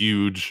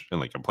 huge, and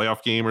like a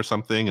playoff game or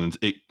something. And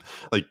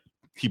like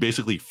he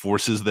basically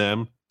forces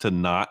them to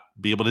not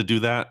be able to do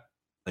that.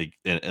 Like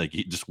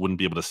he just wouldn't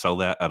be able to sell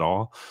that at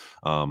all.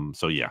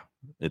 So yeah,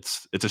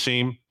 it's a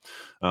shame.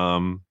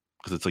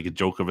 Because it's like a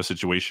joke of a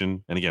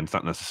situation. And again, it's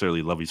not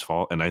necessarily Lovie's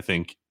fault. And I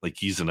think like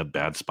he's in a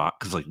bad spot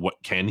because like what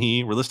can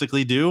he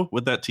realistically do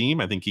with that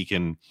team? I think he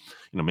can,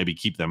 maybe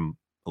keep them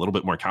a little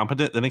bit more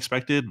competent than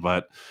expected.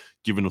 But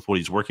given with what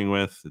he's working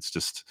with, it's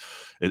just,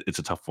 it's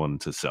a tough one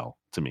to sell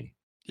to me.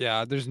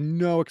 Yeah, there's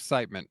no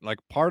excitement. Like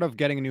part of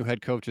getting a new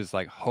head coach is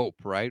like hope,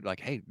 right? Like,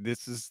 hey,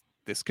 this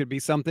could be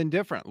something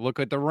different. Look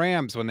at the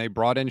Rams when they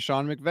brought in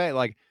Sean McVay,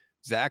 like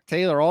Zach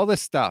Taylor, all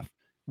this stuff.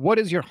 What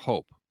is your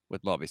hope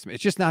with Lovie Smith?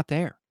 It's just not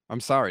there. I'm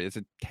sorry. It's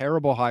a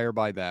terrible hire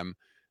by them.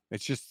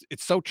 It's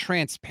so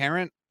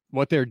transparent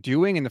what they're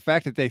doing. And the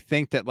fact that they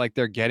think that like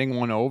they're getting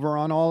one over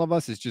on all of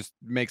us is just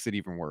makes it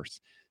even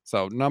worse.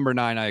 So number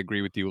 9, I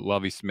agree with you,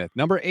 Lovie Smith.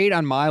 Number 8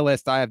 on my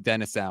list, I have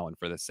Dennis Allen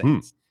for the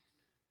Saints.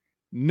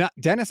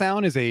 Dennis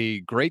Allen is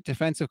a great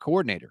defensive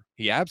coordinator.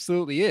 He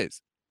absolutely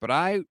is. But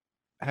I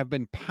have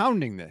been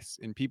pounding this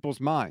in people's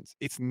minds.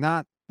 It's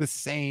not the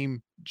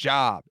same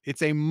job.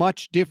 It's a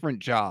much different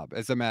job,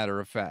 as a matter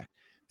of fact.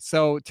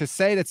 So to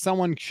say that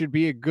someone should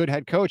be a good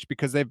head coach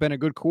because they've been a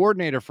good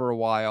coordinator for a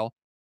while,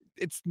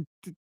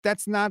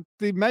 that's not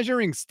the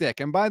measuring stick.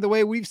 And by the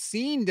way, we've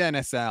seen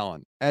Dennis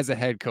Allen as a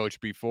head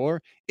coach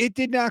before. It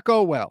did not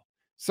go well.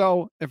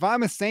 So if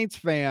I'm a Saints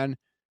fan,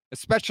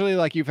 especially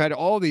like you've had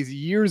all these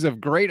years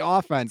of great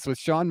offense with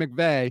Sean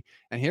McVay,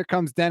 and here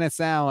comes Dennis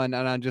Allen,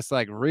 and I'm just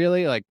like,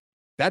 really? Like,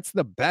 that's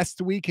the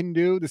best we can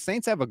do? The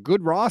Saints have a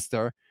good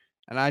roster,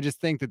 and I just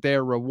think that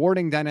they're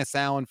rewarding Dennis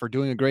Allen for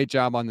doing a great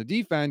job on the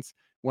defense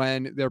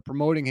when they're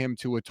promoting him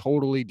to a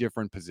totally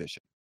different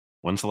position.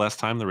 When's the last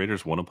time the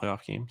Raiders won a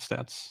playoff game?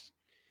 Stats?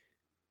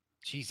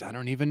 Jeez, I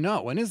don't even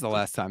know. When is the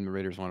last time the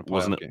Raiders won a playoff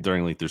Wasn't it game?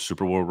 during like their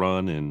Super Bowl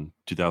run in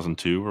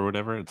 2002 or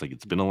whatever? It's like,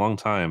 it's been a long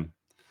time.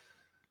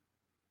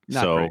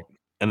 Not great.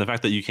 And the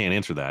fact that you can't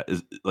answer that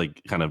is like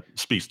kind of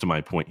speaks to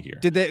my point here.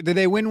 Did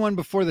they win one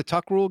before the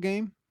Tuck Rule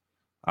game?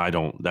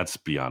 That's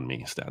beyond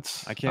me,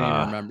 Stats. I can't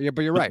even remember. Yeah,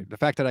 but you're right. The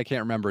fact that I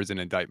can't remember is an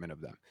indictment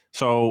of them.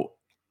 So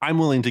I'm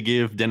willing to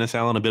give Dennis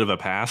Allen a bit of a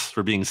pass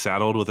for being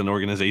saddled with an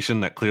organization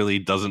that clearly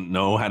doesn't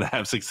know how to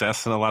have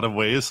success in a lot of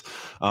ways.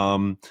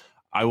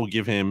 I will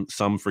give him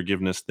some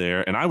forgiveness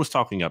there. And I was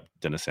talking up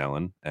Dennis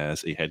Allen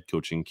as a head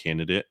coaching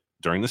candidate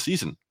during the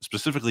season,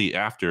 specifically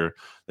after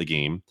the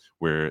game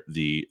where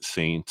the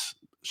Saints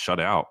shut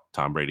out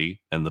Tom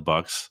Brady and the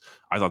Bucs.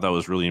 I thought that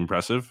was really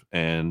impressive.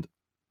 And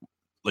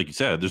like you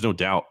said, there's no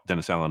doubt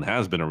Dennis Allen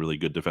has been a really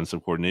good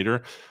defensive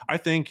coordinator. I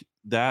think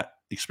that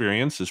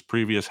experience, his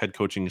previous head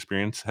coaching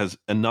experience, has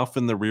enough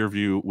in the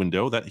rearview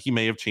window that he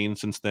may have changed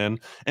since then.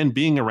 And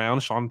being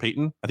around Sean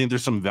Payton, I think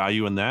there's some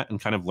value in that and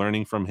kind of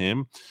learning from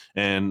him.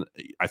 And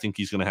I think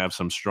he's going to have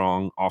some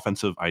strong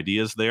offensive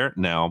ideas there.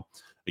 Now,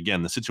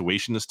 again, the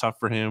situation is tough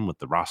for him with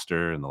the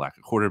roster and the lack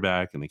of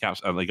quarterback and the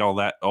caps, like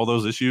all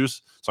those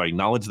issues. So I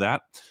acknowledge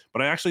that.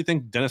 But I actually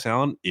think Dennis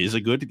Allen is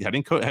a good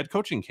head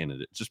coaching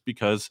candidate just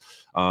because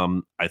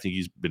I think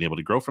he's been able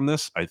to grow from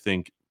this. I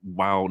think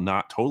while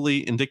not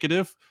totally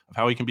indicative of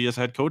how he can be as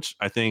a head coach,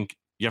 I think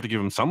you have to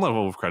give him some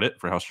level of credit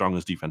for how strong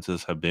his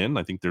defenses have been.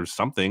 I think there's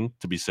something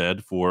to be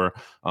said for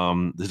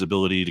his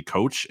ability to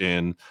coach.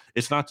 And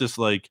it's not just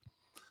like,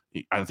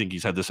 I think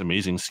he's had this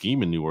amazing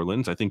scheme in New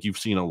Orleans. I think you've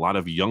seen a lot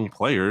of young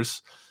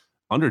players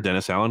under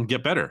Dennis Allen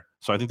get better.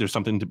 So I think there's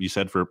something to be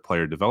said for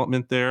player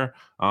development there.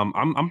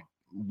 I'm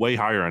way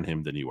higher on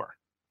him than you are.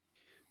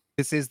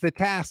 This is the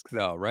task,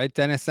 though, right?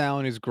 Dennis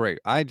Allen is great.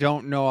 I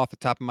don't know off the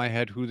top of my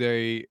head who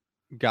they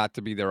got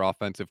to be their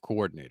offensive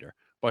coordinator,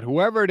 but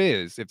whoever it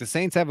is, if the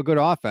Saints have a good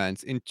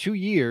offense in 2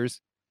 years,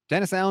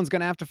 Dennis Allen's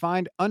going to have to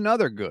find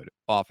another good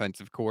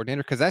offensive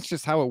coordinator because that's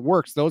just how it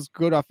works. Those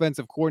good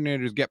offensive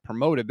coordinators get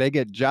promoted. They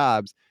get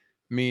jobs.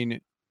 I mean,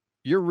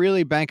 you're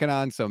really banking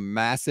on some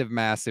massive,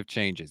 massive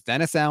changes.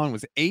 Dennis Allen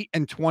was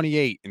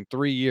 8-28 in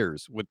 3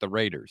 years with the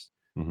Raiders.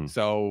 Mm-hmm.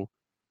 So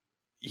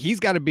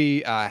he's got to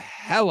be a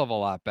hell of a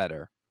lot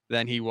better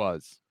than he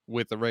was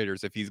with the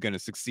Raiders if he's going to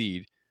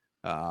succeed.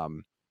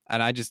 And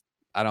I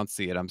don't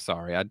see it. I'm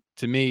sorry.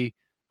 To me,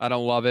 I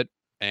don't love it.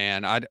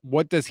 And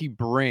what does he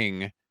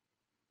bring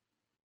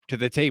to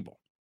the table?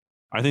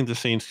 I think the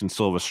Saints can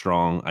still have a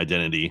strong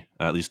identity,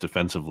 at least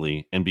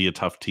defensively, and be a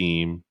tough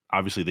team.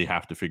 Obviously, they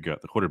have to figure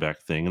out the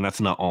quarterback thing, and that's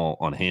not all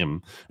on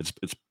him. It's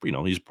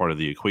he's part of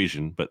the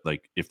equation. But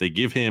like, if they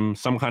give him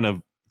some kind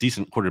of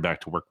decent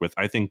quarterback to work with,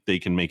 I think they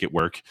can make it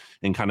work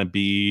and kind of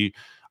be.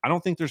 I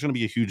don't think there's going to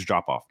be a huge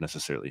drop off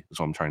necessarily. That's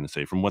what I'm trying to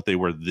say from what they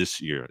were this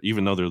year.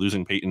 Even though they're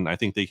losing Peyton, I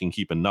think they can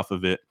keep enough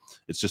of it.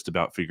 It's just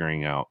about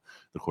figuring out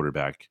the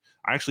quarterback.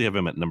 I actually have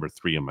him at number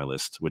 3 on my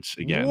list, which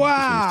again,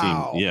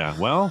 wow. Yeah.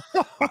 Well,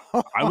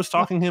 I was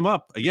talking him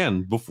up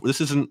again. Before, this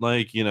isn't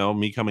like,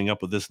 me coming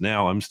up with this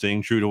now. I'm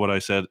staying true to what I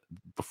said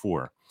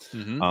before.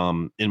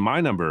 Mm-hmm. In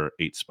my number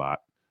 8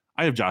 spot,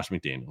 I have Josh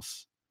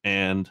McDaniels.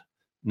 And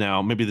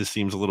now maybe this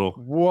seems a little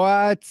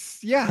what?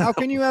 Yeah. How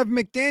can you have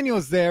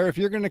McDaniels there if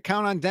you're going to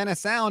count on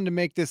Dennis Allen to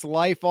make this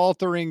life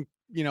altering,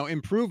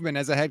 improvement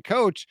as a head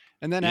coach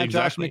and then have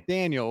Exactly. Josh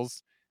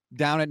McDaniels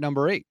down at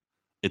number 8?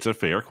 It's a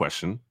fair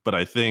question, but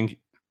I think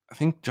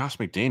Josh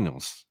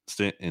McDaniels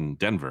in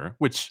Denver,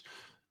 which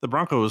the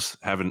Broncos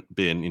haven't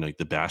been,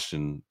 the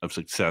bastion of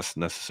success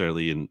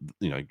necessarily in,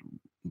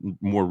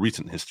 more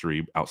recent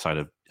history outside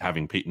of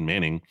having Peyton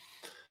Manning.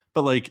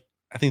 But like,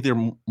 I think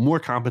they're more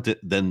competent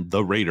than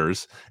the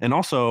Raiders. And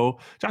also,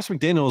 Josh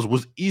McDaniels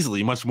was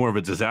easily much more of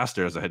a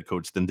disaster as a head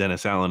coach than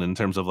Dennis Allen in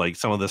terms of like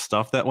some of the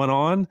stuff that went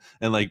on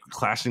and like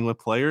clashing with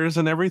players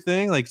and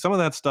everything. Like some of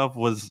that stuff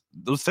was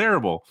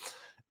terrible.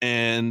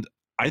 And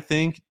I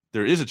think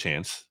there is a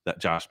chance that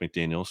Josh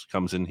McDaniels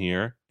comes in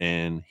here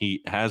and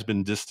he has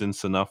been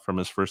distanced enough from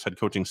his first head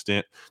coaching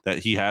stint that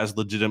he has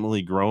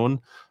legitimately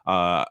grown.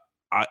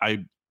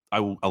 I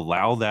will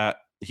allow that.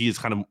 He is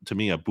kind of, to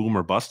me, a boom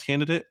or bust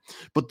candidate,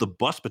 but the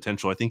bust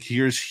potential, I think,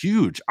 here is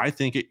huge. I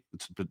think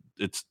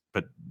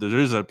but there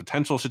is a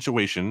potential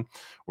situation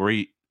where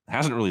he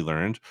hasn't really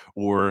learned,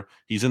 or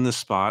he's in this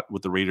spot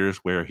with the Raiders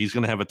where he's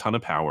going to have a ton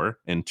of power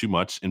and too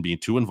much and being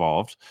too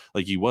involved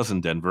like he was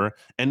in Denver,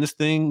 and this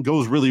thing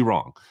goes really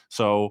wrong.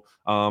 So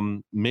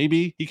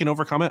maybe he can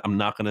overcome it. I'm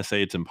not going to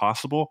say it's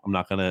impossible. I'm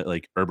not going to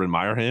like Urban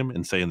Meyer him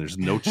and saying there's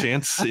no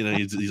chance,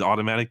 he's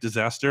automatic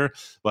disaster,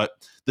 but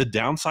the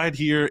downside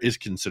here is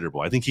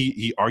considerable. I think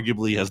he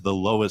arguably has the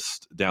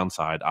lowest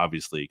downside,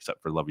 obviously,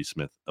 except for Lovie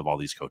Smith of all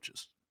these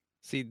coaches.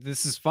 See,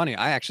 this is funny.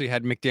 I actually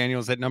had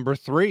McDaniels at number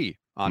 3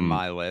 on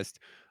my list.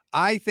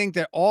 I think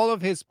that all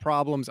of his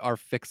problems are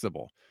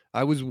fixable.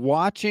 I was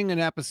watching an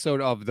episode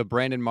of the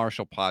Brandon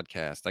Marshall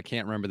podcast. I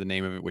can't remember the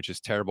name of it, which is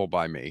terrible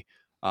by me.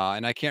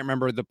 And I can't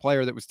remember the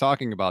player that was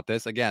talking about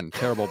this. Again,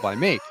 terrible by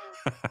me.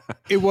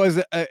 It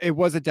was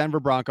a Denver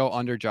Bronco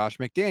under Josh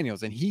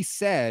McDaniels. And he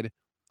said,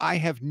 I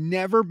have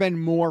never been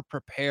more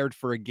prepared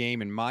for a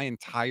game in my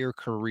entire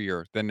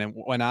career than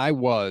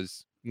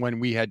when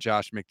we had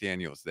Josh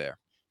McDaniels there.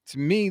 To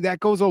me, that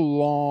goes a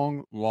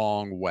long,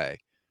 long way.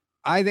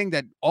 I think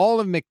that all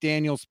of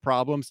McDaniel's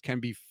problems can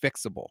be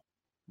fixable,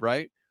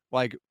 right?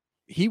 Like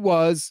he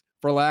was,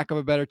 for lack of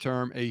a better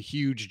term, a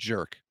huge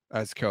jerk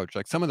as coach.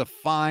 Like some of the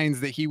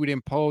fines that he would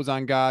impose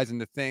on guys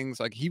and the things,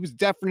 like he was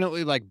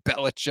definitely like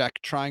Belichick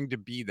trying to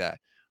be that.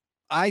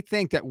 I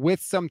think that with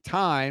some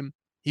time,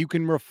 you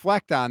can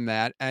reflect on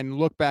that and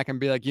look back and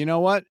be like, you know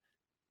what?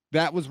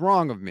 That was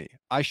wrong of me.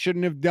 I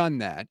shouldn't have done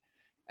that.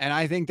 And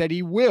I think that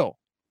he will.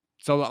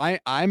 So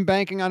I'm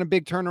banking on a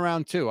big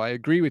turnaround too. I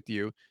agree with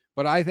you.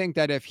 But I think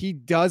that if he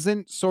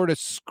doesn't sort of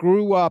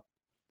screw up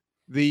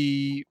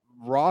the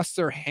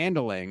roster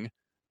handling,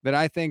 that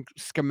I think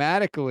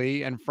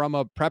schematically and from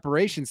a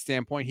preparation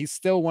standpoint, he's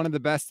still one of the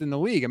best in the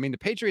league. I mean, the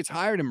Patriots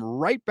hired him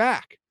right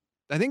back.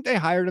 I think they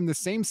hired him the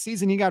same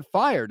season he got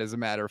fired, as a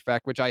matter of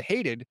fact, which I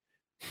hated.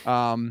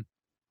 And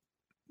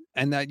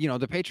that,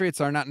 the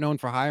Patriots are not known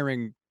for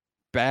hiring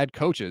bad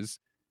coaches.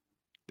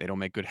 They don't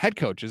make good head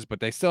coaches, but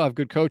they still have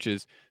good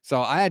coaches.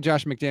 So I had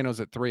Josh McDaniels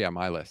at 3 on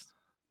my list.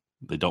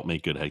 They don't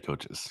make good head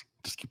coaches.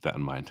 Just keep that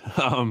in mind.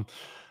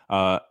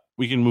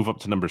 We can move up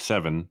to number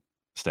 7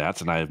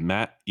 stats, and I have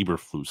Matt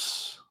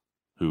Eberflus,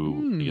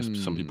 who I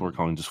guess some people are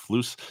calling just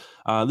Flus.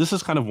 This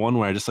is kind of one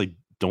where I just like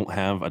don't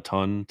have a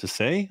ton to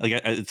say.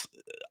 Like,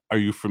 are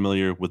you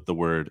familiar with the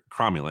word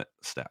cromulent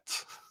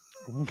stats?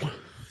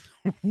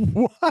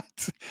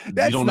 What?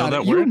 That's you don't know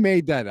that word? You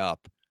made that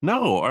up.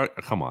 No,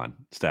 come on,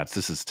 stats.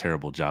 This is a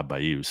terrible job by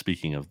you.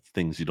 Speaking of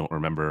things you don't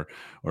remember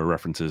or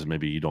references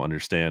maybe you don't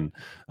understand,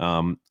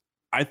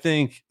 I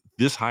think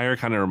this hire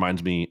kind of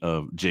reminds me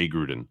of Jay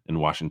Gruden in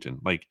Washington.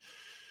 Like,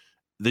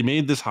 they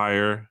made this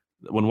hire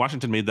when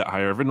Washington made that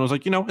hire. Everyone was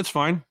like, it's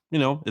fine.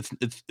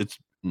 It's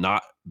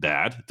not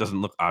bad. It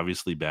doesn't look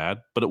obviously bad,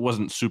 but it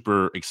wasn't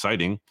super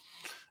exciting.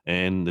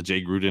 And the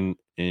Jay Gruden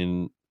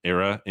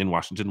era in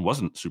Washington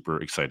wasn't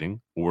super exciting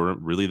or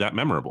really that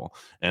memorable.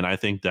 And I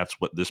think that's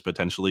what this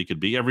potentially could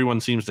be. Everyone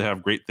seems to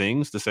have great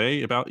things to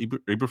say about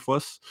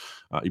Eberflus.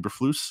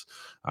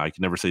 I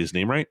can never say his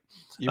name right.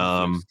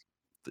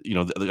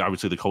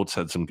 Obviously the Colts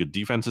had some good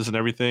defenses and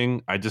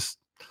everything.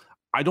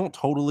 I don't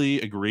totally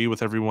agree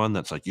with everyone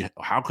that's like,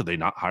 how could they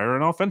not hire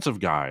an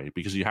offensive guy?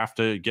 Because you have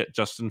to get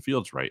Justin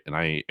Fields right. And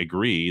I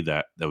agree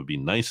that would be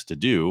nice to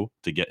do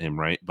to get him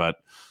right. But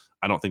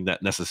I don't think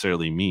that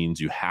necessarily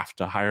means you have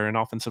to hire an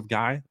offensive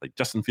guy. Like,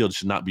 Justin Fields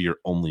should not be your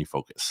only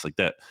focus. Like,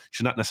 that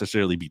should not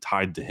necessarily be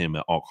tied to him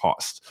at all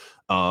costs.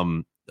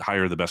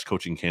 Hire the best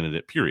coaching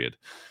candidate, period.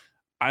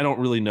 I don't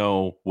really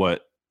know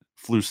what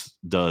Flus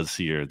does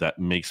here that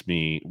makes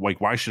me like,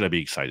 why should I be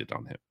excited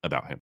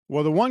about him?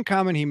 Well, the one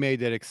comment he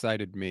made that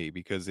excited me,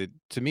 because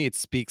to me it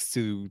speaks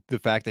to the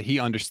fact that he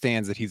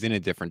understands that he's in a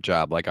different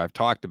job, like I've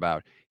talked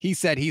about. He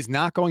said he's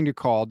not going to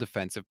call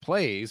defensive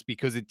plays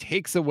because it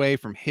takes away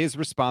from his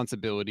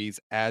responsibilities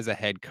as a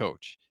head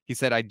coach. He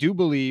said, I do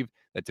believe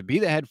that to be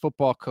the head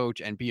football coach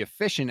and be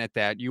efficient at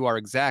that, you are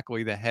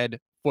exactly the head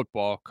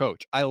football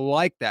coach. I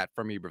like that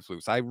from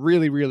Eberflus. I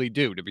really, really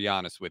do, to be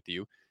honest with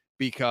you,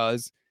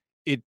 because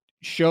it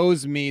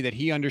shows me that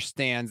he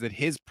understands that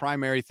his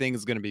primary thing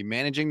is going to be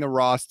managing the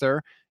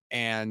roster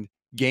and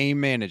game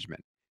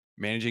management,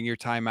 managing your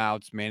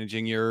timeouts,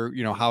 managing your,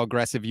 how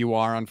aggressive you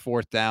are on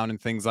 4th down and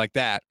things like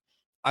that.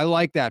 I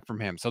like that from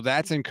him. So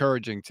that's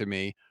encouraging to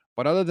me.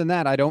 But other than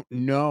that, I don't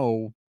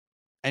know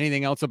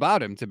anything else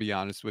about him, to be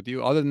honest with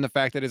you, other than the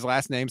fact that his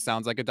last name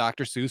sounds like a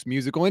Dr. Seuss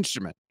musical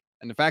instrument.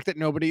 And the fact that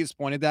nobody has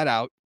pointed that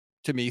out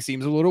to me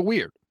seems a little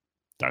weird.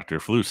 Dr.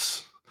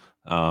 Flus.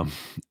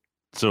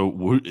 So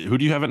who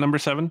do you have at number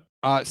 7?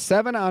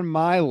 7 on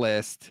my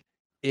list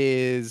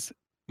is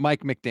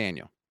Mike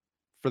McDaniel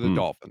for the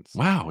Dolphins.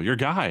 Wow, your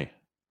guy.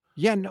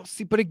 Yeah, no,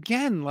 see, but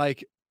again,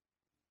 like,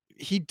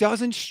 he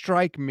doesn't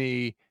strike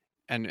me,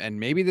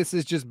 and maybe this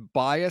is just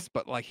bias,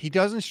 but like, he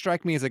doesn't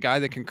strike me as a guy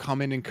that can come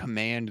in and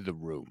command the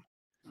room.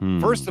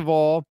 First of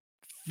all,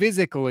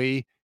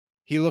 physically,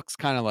 he looks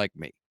kind of like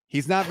me.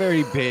 He's not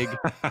very big.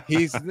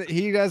 He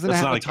doesn't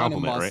have a ton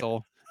of muscle.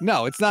 Right?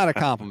 No, it's not a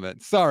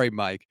compliment. Sorry,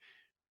 Mike.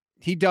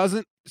 He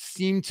doesn't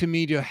seem to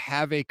me to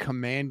have a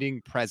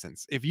commanding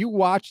presence. If you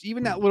watch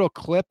even that little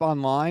clip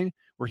online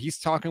where he's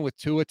talking with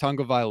Tua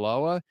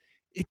Tagovailoa,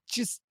 it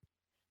just,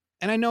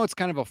 and I know it's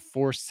kind of a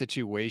forced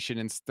situation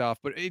and stuff,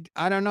 but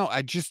I don't know.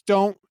 I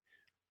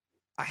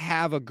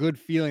have a good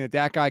feeling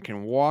that guy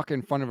can walk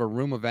in front of a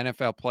room of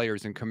NFL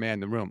players and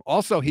command the room.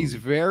 Also, he's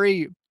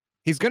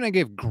going to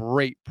give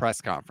great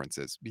press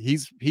conferences.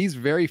 He's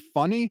very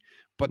funny,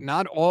 but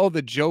not all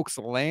the jokes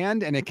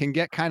land, and it can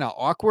get kind of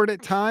awkward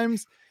at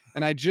times.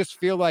 And I just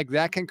feel like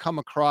that can come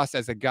across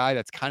as a guy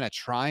that's kind of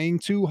trying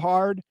too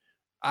hard.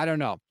 I don't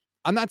know.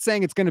 I'm not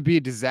saying it's going to be a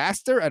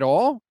disaster at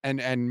all.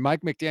 And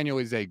Mike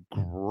McDaniel is a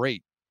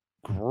great,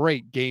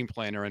 great game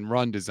planner and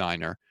run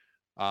designer.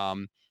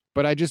 But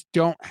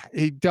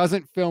he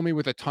doesn't fill me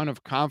with a ton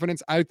of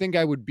confidence. I think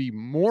I would be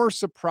more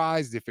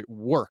surprised if it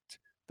worked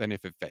than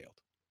if it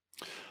failed.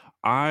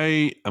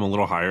 I am a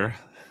little higher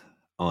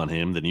on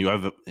him than you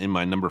have in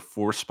my number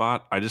 4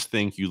 spot. I just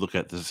think you look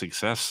at the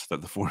success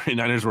that the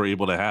 49ers were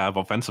able to have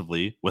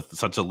offensively with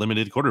such a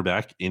limited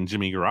quarterback in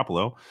Jimmy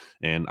Garoppolo.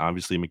 And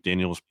obviously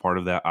McDaniel was part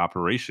of that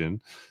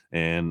operation.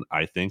 And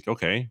I think,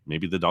 okay,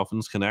 maybe the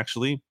Dolphins can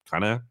actually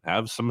kind of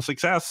have some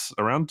success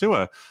around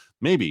Tua.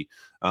 Maybe.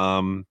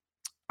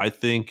 I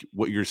think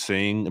what you're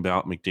saying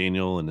about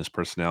McDaniel and his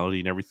personality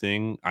and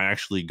everything, I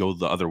actually go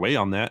the other way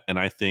on that. And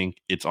I think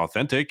it's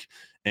authentic.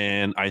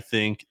 And I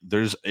think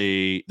there's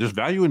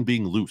value in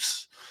being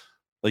loose.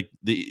 I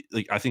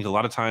think a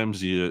lot of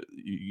times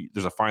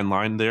there's a fine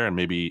line there, and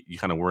maybe you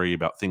kind of worry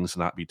about things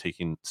not be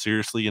taken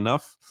seriously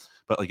enough.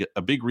 But like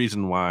a big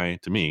reason why,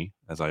 to me,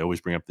 as I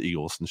always bring up the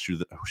Eagles and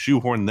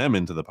shoehorn them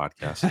into the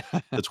podcast,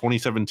 the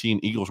 2017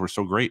 Eagles were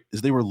so great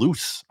is they were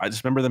loose. I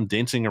just remember them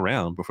dancing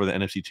around before the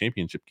NFC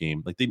Championship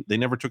game. Like they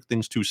never took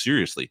things too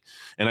seriously.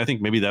 And I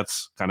think maybe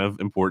that's kind of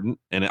important.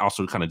 And it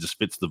also kind of just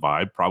fits the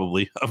vibe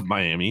probably of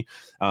Miami.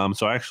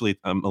 So actually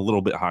I'm a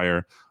little bit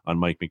higher on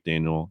Mike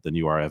McDaniel than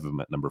you are. I have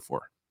him at number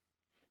 4.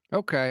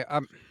 Okay.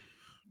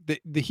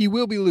 he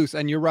will be loose,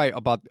 and you're right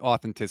about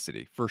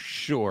authenticity for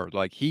sure.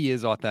 Like, he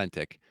is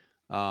authentic.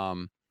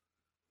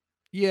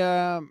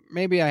 Yeah,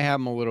 maybe I have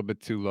him a little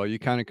bit too low. You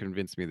kind of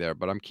convinced me there,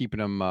 but I'm keeping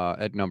him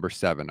at number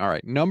 7. All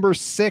right, number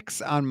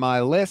 6 on my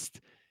list,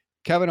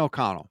 Kevin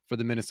O'Connell for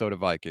the Minnesota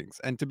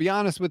Vikings. And to be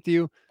honest with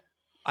you,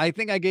 I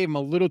think I gave him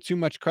a little too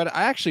much credit.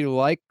 I actually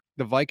like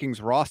the Vikings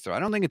roster. I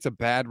don't think it's a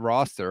bad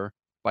roster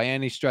by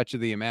any stretch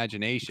of the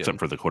imagination. Except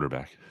for the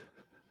quarterback.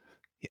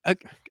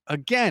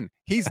 Again,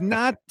 he's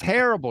not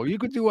terrible. You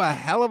could do a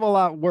hell of a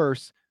lot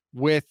worse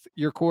with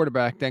your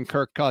quarterback than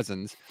Kirk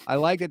Cousins. I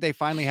like that they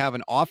finally have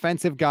an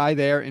offensive guy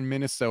there in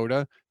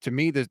Minnesota. To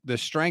me, the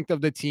strength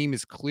of the team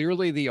is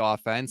clearly the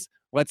offense.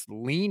 Let's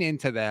lean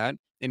into that.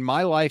 In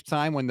my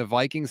lifetime, when the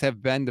Vikings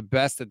have been the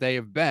best that they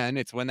have been,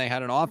 it's when they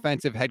had an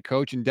offensive head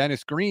coach in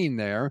Dennis Green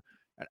there.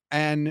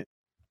 And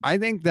I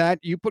think that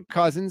you put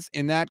Cousins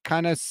in that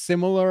kind of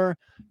similar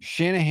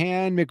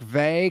Shanahan,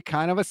 McVay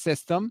kind of a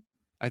system.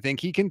 I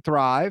think he can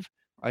thrive.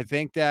 I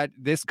think that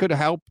this could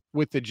help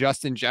with the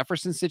Justin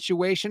Jefferson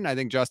situation. I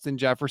think Justin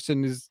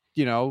Jefferson is,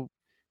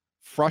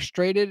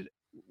 frustrated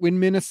in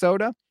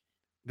Minnesota.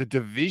 The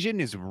division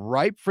is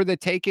ripe for the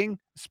taking,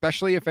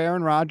 especially if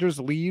Aaron Rodgers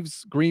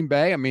leaves Green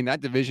Bay. I mean,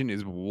 that division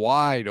is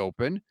wide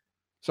open.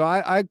 So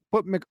I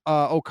put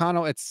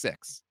O'Connell at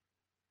 6.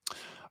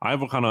 I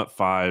have O'Connell at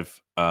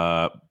 5.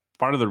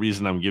 Part of the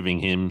reason I'm giving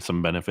him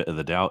some benefit of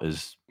the doubt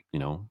is,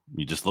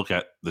 you just look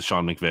at the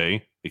Sean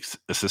McVay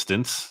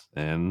assistants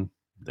and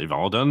they've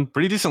all done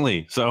pretty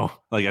decently. So,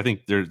 I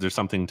think there's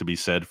something to be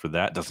said for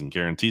that. Doesn't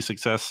guarantee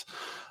success.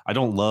 I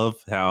don't love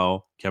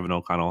how Kevin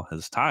O'Connell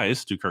has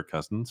ties to Kirk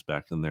Cousins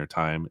back in their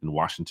time in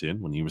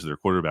Washington when he was their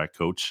quarterback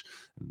coach.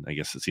 And I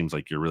guess it seems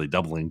like you're really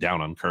doubling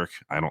down on Kirk.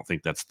 I don't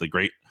think that's the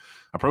great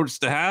approach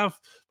to have,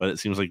 but it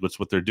seems like that's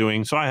what they're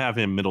doing. So I have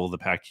him middle of the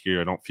pack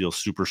here. I don't feel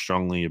super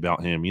strongly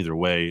about him either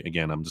way.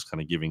 Again, I'm just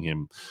kind of giving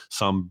him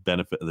some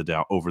benefit of the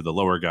doubt over the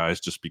lower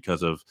guys just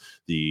because of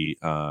the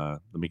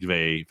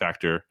McVay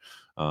factor.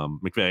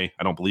 McVay,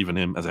 I don't believe in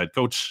him as a head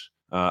coach.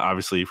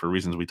 Obviously for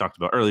reasons we talked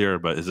about earlier,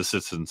 but his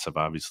assistants have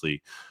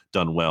obviously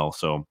done well.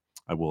 So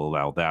I will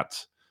allow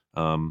that.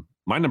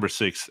 My number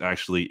 6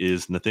 actually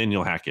is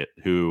Nathaniel Hackett,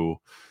 who,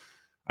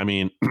 I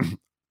mean,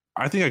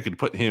 I think I could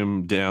put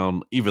him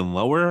down even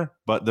lower,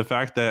 but the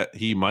fact that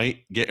he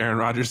might get Aaron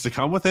Rodgers to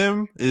come with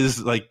him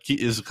is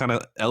kind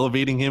of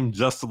elevating him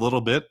just a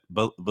little bit,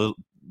 but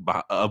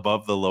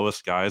above the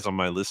lowest guys on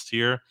my list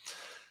here.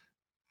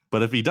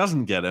 But if he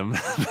doesn't get him,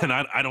 then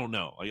I don't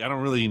know. I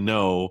don't really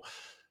know.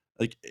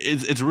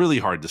 It's really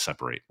hard to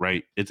separate,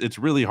 right? It's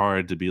really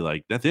hard to be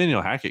like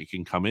Nathaniel Hackett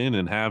can come in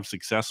and have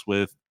success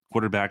with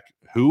quarterback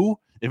who,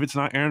 if it's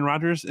not Aaron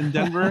Rodgers in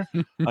Denver.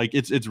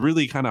 It's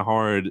really kind of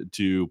hard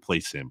to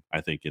place him, I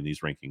think, in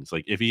these rankings.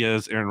 If he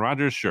has Aaron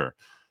Rodgers, sure.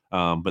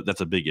 But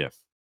that's a big if.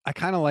 I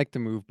kind of like the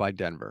move by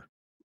Denver.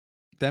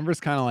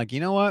 Denver's kind of like, you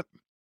know what?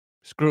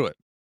 Screw it.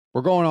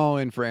 We're going all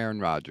in for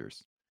Aaron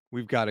Rodgers.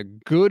 We've got a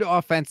good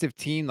offensive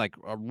team, like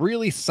a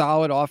really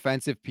solid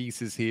offensive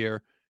pieces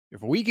here.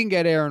 If we can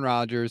get Aaron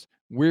Rodgers,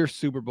 we're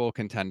Super Bowl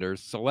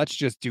contenders. So let's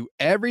just do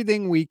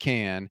everything we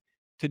can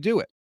to do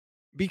it.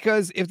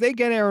 Because if they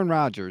get Aaron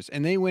Rodgers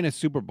and they win a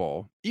Super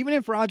Bowl, even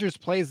if Rodgers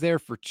plays there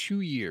for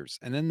 2 years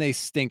and then they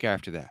stink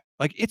after that,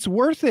 it's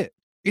worth it.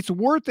 It's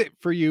worth it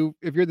for you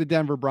if you're the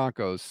Denver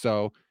Broncos.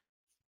 So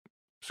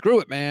screw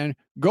it, man.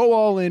 Go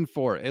all in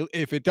for it.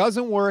 If it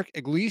doesn't work,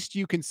 at least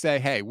you can say,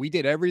 hey, we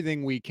did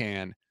everything we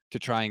can to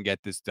try and get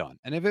this done.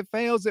 And if it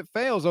fails, it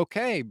fails.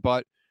 Okay.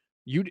 But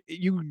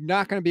you're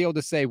not going to be able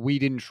to say we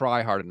didn't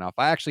try hard enough.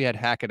 I actually had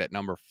Hackett at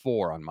number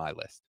 4 on my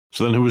list.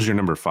 So then who was your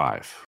number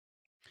 5?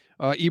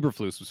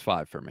 Eberflus was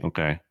 5 for me.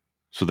 Okay.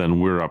 So then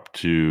we're up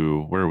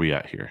to, where are we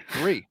at here?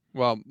 3.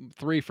 Well,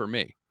 3 for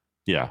me.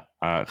 Yeah.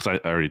 Because I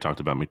already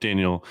talked about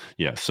McDaniel.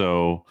 Yeah.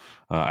 So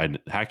I had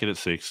Hackett at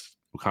 6,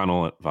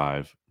 O'Connell at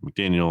 5,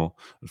 McDaniel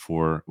at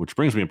 4, which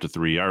brings me up to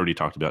 3. I already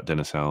talked about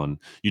Dennis Allen.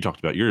 You talked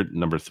about your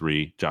number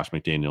 3, Josh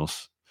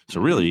McDaniels. So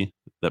really,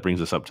 that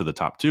brings us up to the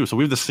top 2. So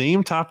we have the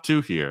same top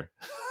 2 here.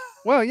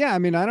 Well, yeah. I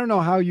mean, I don't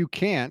know how you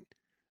can't.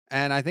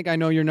 And I think I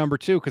know your number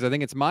 2 because I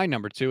think it's my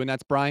number 2, and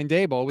that's Brian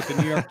Daboll with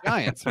the New York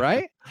Giants,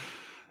 right?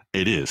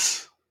 It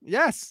is.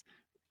 Yes.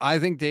 I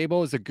think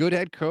Daboll is a good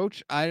head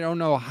coach. I don't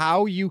know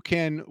how you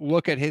can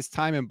look at his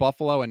time in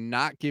Buffalo and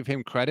not give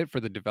him credit for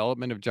the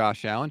development of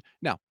Josh Allen.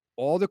 Now,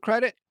 all the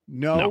credit?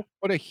 No.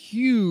 But a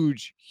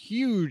huge,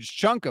 huge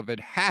chunk of it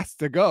has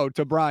to go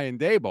to Brian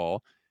Daboll.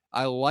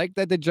 I like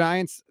that the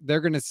Giants,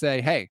 they're going to say,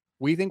 hey,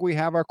 we think we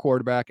have our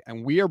quarterback,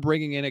 and we are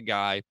bringing in a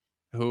guy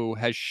who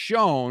has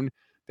shown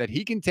that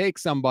he can take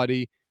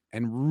somebody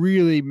and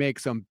really make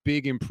some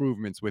big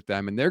improvements with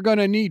them. And they're going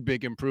to need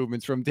big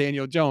improvements from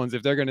Daniel Jones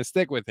if they're going to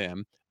stick with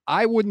him.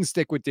 I wouldn't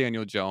stick with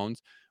Daniel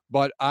Jones,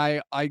 but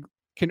I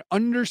can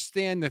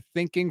understand the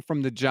thinking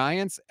from the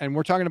Giants. And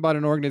we're talking about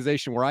an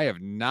organization where I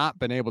have not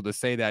been able to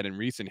say that in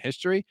recent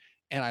history.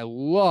 And I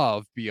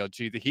love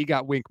BLG that he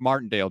got Wink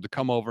Martindale to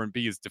come over and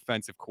be his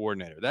defensive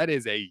coordinator. That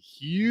is a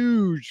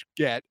huge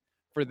get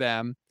for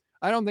them.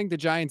 I don't think the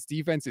Giants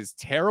defense is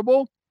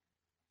terrible,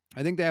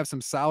 I think they have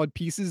some solid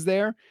pieces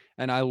there,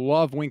 and I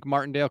love Wink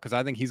Martindale because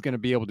I think he's going to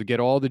be able to get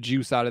all the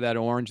juice out of that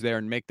orange there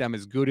and make them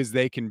as good as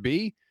they can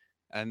be.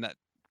 And that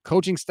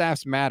coaching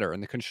staffs matter,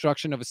 and the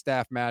construction of a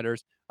staff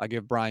matters. I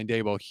give Brian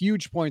Daboll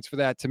huge points for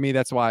that. To me,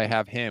 that's why I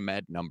have him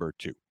at number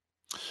 2.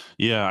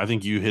 Yeah, I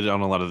think you hit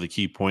on a lot of the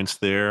key points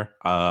there.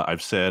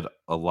 I've said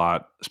a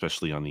lot,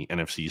 especially on the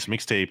NFC's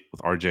mixtape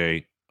with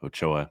RJ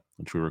Ochoa,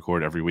 which we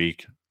record every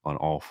week on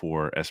all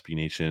 4 SB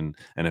Nation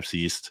NFC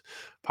East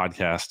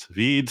podcast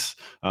feeds.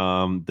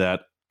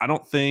 That I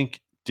don't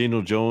think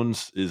Daniel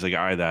Jones is a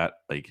guy that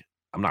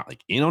I'm not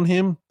in on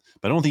him,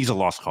 but I don't think he's a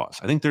lost cause.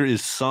 I think there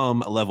is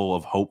some level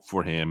of hope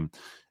for him,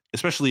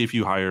 especially if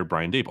you hire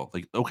Brian Daboll.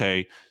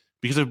 Okay,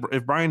 because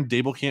if Brian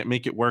Daboll can't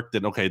make it work,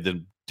 then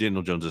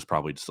Daniel Jones is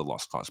probably just a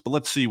lost cause. But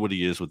let's see what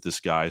he is with this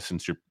guy,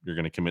 since you're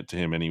going to commit to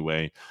him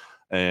anyway.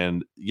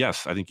 And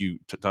yes, I think you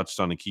touched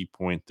on a key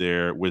point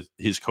there with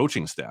his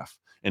coaching staff.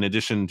 In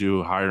addition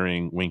to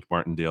hiring Wink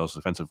Martindale as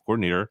defensive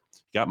coordinator,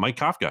 you got Mike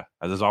Kafka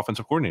as his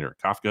offensive coordinator.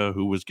 Kafka,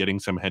 who was getting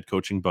some head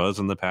coaching buzz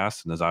in the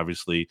past and has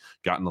obviously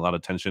gotten a lot of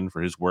attention for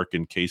his work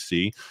in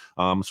KC.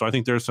 So I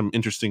think there's some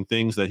interesting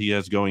things that he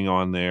has going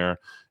on there.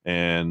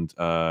 And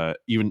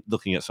even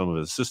looking at some of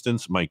his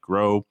assistants, Mike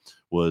Groh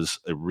was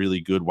a really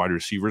good wide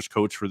receivers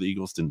coach for the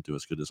Eagles. Didn't do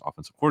as good as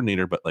offensive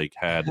coordinator, but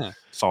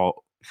saw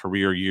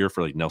career year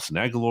for Nelson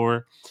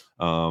Aguilar.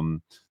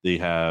 They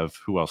have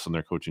who else on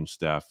their coaching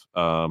staff?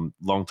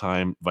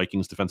 Longtime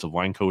Vikings defensive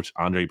line coach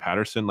Andre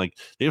Patterson.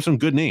 They have some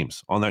good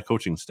names on that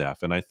coaching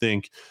staff, and I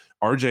think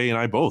RJ and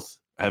I both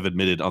have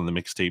admitted on the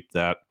mixtape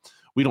that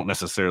we're not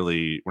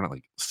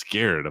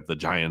scared of the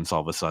Giants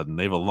all of a sudden.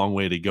 They have a long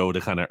way to go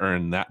to kind of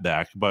earn that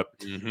back. But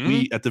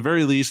we, at the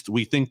very least,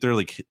 we think they're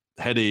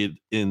headed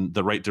in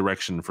the right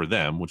direction for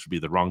them, which would be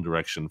the wrong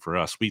direction for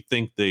us. We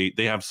think they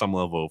have some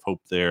level of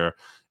hope there.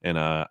 And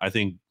I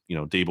think,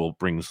 Daboll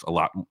brings a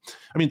lot.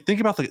 I mean, think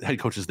about the head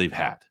coaches they've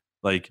had,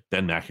 like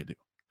Ben McAdoo,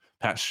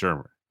 Pat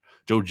Shurmur,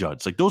 Joe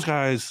Judge, those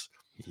guys.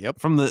 Yep.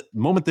 From the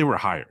moment they were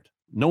hired,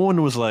 no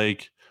one was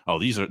like, oh,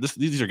 these are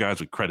guys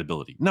with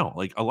credibility. No,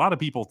 a lot of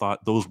people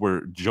thought those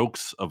were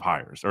jokes of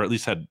hires, or at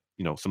least had,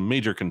 some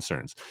major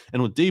concerns.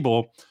 And with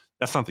Daboll,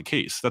 that's not the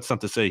case. That's not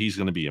to say he's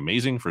going to be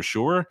amazing for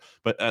sure,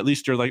 but at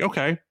least you're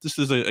okay, this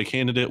is a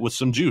candidate with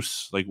some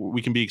juice.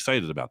 We can be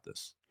excited about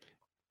this.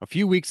 A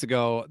few weeks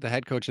ago, the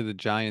head coach of the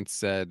Giants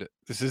said,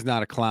 this is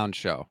not a clown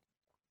show.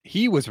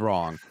 He was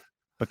wrong.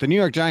 But the New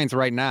York Giants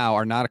right now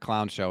are not a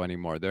clown show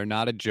anymore. They're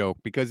not a joke,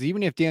 because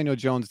even if Daniel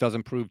Jones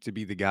doesn't prove to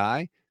be the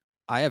guy,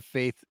 I have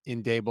faith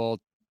in Daboll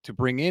to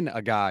bring in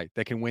a guy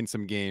that can win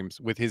some games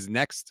with his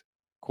next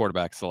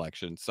quarterback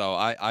selection. So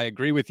I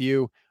agree with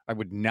you. I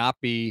would not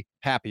be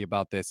happy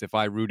about this if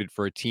I rooted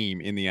for a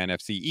team in the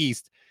NFC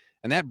East.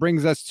 And that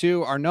brings us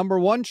to our number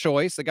 1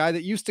 choice, a guy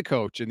that used to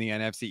coach in the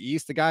NFC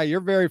East, the guy you're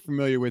very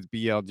familiar with,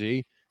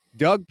 BLG,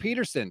 Doug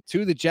Peterson,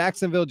 to the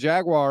Jacksonville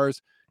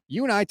Jaguars.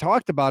 You and I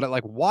talked about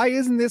it. Why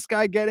isn't this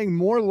guy getting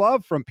more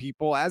love from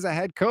people as a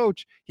head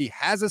coach? He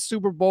has a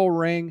Super Bowl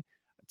ring.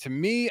 To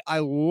me, I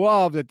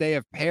love that they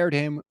have paired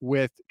him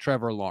with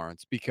Trevor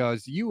Lawrence,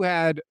 because you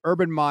had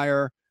Urban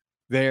Meyer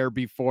there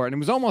before, and it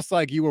was almost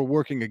like you were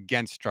working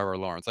against Trevor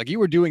Lawrence. You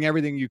were doing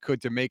everything you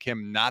could to make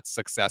him not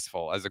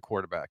successful as a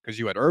quarterback, because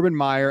you had Urban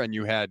Meyer and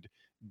you had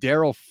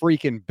Daryl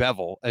freaking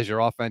Bevel as your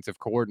offensive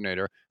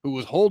coordinator, who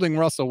was holding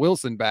Russell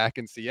Wilson back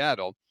in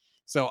Seattle.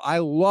 So I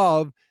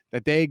love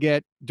that they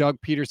get Doug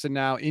Peterson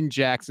now in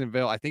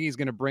Jacksonville. I think he's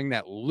going to bring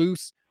that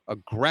loose,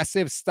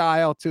 aggressive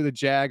style to the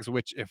Jags,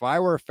 which if I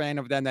were a fan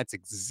of them, that's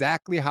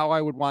exactly how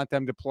I would want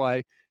them to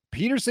play.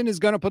 Peterson is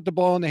going to put the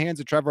ball in the hands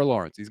of Trevor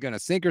Lawrence. He's going to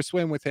sink or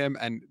swim with him,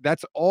 and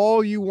that's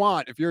all you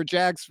want if you're a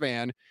Jags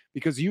fan,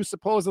 because you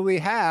supposedly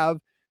have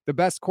the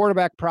best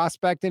quarterback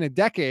prospect in a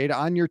decade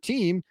on your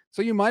team,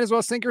 so you might as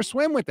well sink or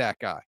swim with that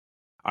guy.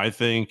 I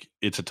think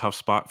it's a tough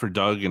spot for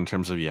Doug in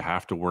terms of you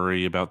have to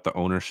worry about the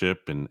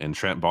ownership and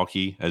Trent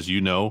Baalke, as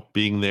you know,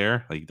 being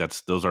there.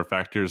 Those are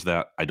factors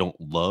that I don't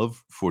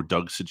love for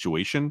Doug's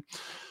situation.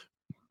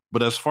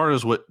 But as far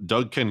as what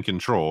Doug can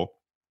control,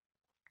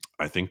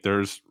 I think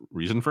there's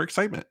reason for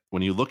excitement.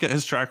 When you look at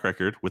his track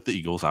record with the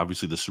Eagles,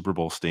 obviously the Super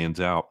Bowl stands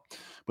out,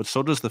 but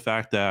so does the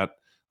fact that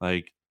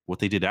what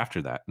they did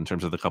after that in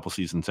terms of the couple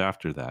seasons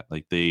after that.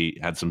 They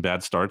had some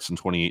bad starts in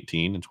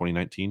 2018 and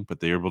 2019, but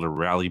they were able to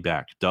rally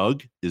back.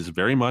 Doug is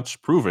very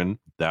much proven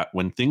that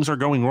when things are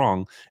going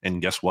wrong,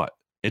 and guess what?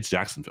 It's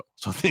Jacksonville.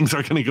 So things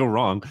are going to go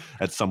wrong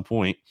at some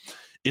point.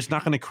 It's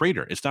not going to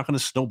crater. It's not going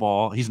to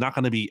snowball. He's not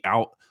going to be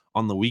out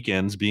on the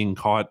weekends being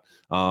caught,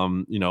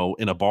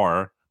 in a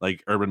bar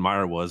like Urban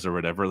Meyer was or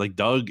whatever.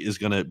 Doug is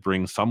going to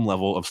bring some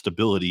level of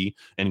stability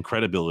and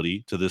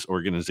credibility to this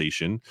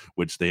organization,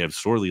 which they have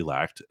sorely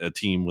lacked. A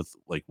team with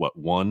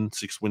 1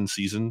 6-win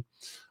season,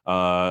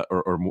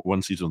 or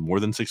one season with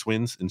more than 6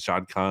 wins in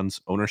Shad Khan's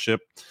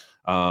ownership.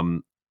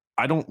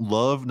 I don't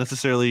love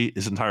necessarily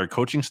his entire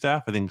coaching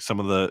staff. I think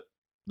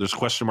there's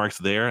question marks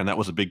there, and that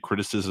was a big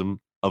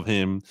criticism of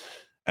him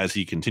as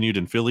he continued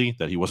in Philly,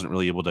 that he wasn't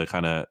really able to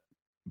kind of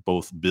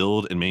both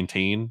build and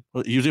maintain.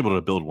 Well, he was able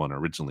to build one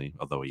originally,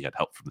 although he had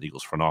help from the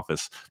Eagles front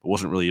office, but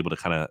wasn't really able to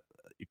kind of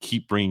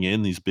keep bringing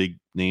in these big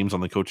names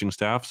on the coaching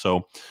staff.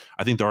 So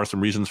I think there are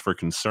some reasons for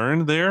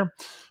concern there.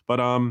 But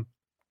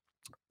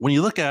when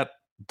you look at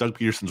Doug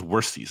Peterson's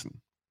worst season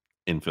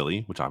in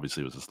Philly, which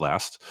obviously was his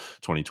last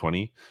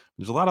 2020,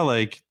 there's a lot of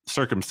like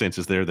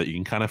circumstances there that you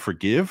can kind of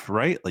forgive,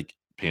 right? Like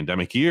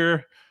pandemic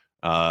year,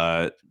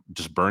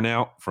 just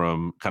burnout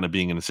from kind of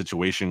being in a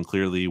situation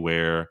clearly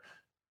where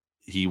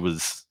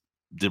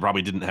they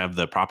probably didn't have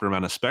the proper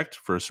amount of respect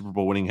for a Super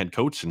Bowl winning head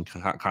coach, and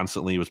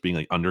constantly was being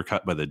like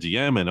undercut by the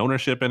GM and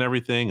ownership and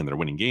everything. And they're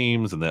winning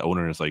games, and the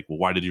owner is like, well,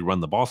 why did you run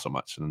the ball so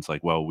much? And it's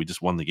like, well, we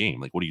just won the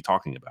game. Like, what are you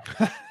talking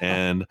about?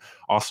 And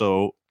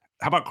also,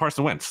 how about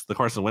Carson Wentz, the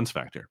Carson Wentz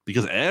factor?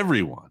 Because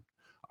everyone,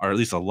 or at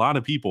least a lot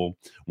of people,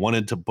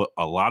 wanted to put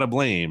a lot of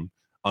blame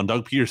on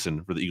Doug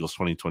Peterson for the Eagles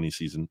 2020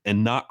 season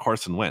and not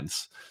Carson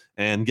Wentz.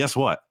 And guess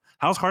what?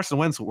 How's Carson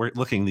Wentz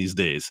looking these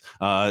days?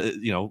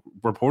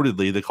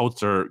 Reportedly, the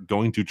Colts are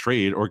going to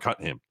trade or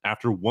cut him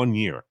after 1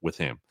 year with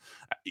him,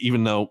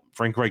 even though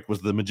Frank Reich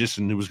was the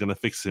magician who was going to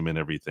fix him and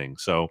everything.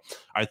 So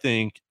I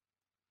think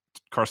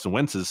Carson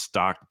Wentz's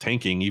stock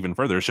tanking even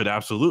further should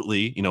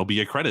absolutely, be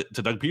a credit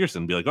to Doug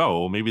Peterson. Be like, oh,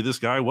 well, maybe this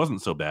guy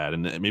wasn't so bad.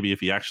 And maybe if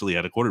he actually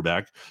had a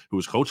quarterback who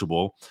was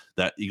coachable,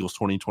 that Eagles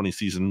 2020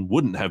 season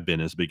wouldn't have been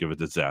as big of a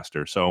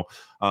disaster. So,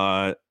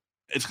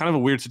 it's kind of a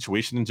weird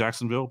situation in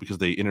Jacksonville because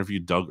they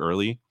interviewed Doug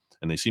early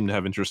and they seem to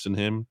have interest in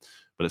him,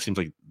 but it seems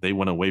like they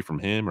went away from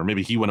him, or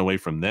maybe he went away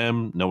from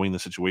them, knowing the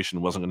situation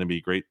wasn't going to be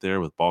great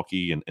there with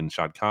Balky and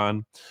Shad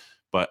Khan.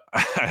 But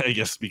I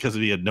guess because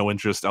he had no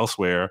interest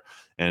elsewhere,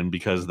 and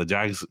because the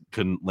Jags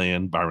couldn't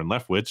land Byron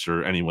Leftwich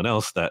or anyone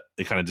else, that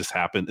it kind of just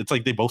happened. It's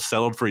like they both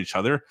settled for each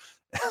other.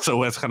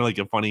 So that's kind of like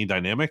a funny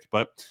dynamic,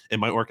 but it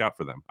might work out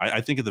for them. I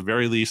think at the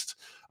very least,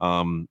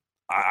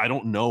 I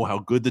don't know how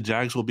good the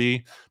Jags will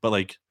be, but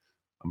like,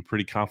 I'm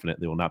pretty confident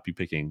they will not be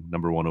picking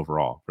number 1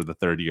 overall for the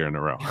 3rd year in a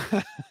row.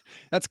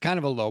 That's kind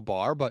of a low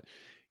bar, but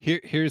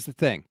here's the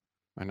thing.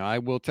 And I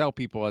will tell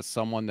people, as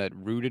someone that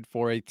rooted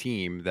for a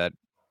team that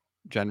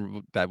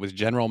was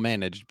general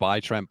managed by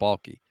Trent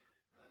Baalke,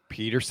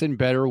 Peterson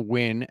better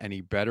win, and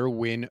he better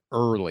win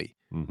early,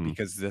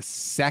 because the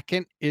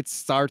second it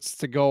starts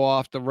to go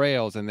off the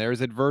rails and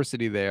there's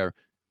adversity there,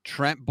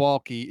 Trent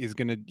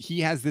Baalke he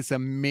has this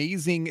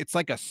amazing, it's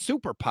like a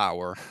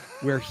superpower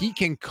where he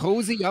can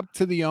cozy up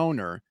to the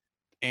owner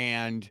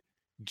and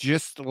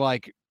just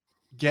like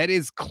get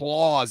his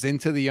claws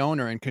into the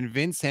owner and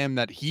convince him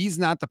that he's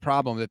not the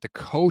problem, that the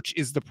coach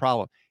is the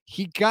problem.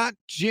 He got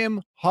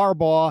Jim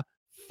Harbaugh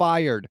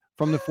fired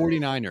from the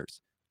 49ers.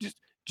 Just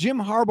Jim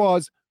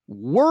Harbaugh's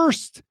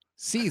worst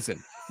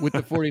season with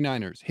the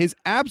 49ers. His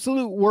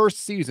absolute worst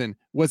season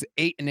was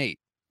 8-8,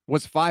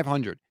 was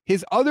 500.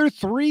 His other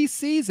 3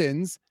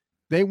 seasons,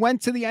 they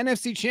went to the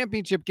NFC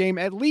Championship game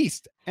at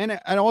least, and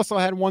also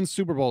had 1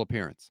 Super Bowl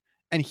appearance.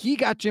 And he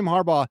got Jim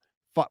Harbaugh,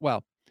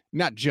 well,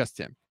 not just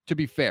him. To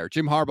be fair,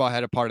 Jim Harbaugh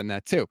had a part in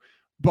that too.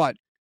 But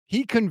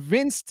he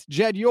convinced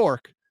Jed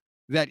York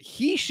that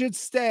he should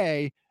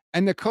stay,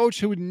 and the coach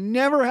who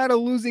never had a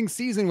losing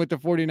season with the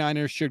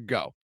 49ers should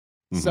go.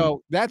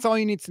 So that's all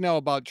you need to know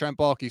about Trent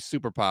Baalke's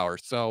superpower.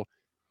 So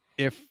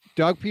if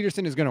Doug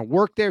Peterson is going to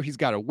work there, he's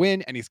got to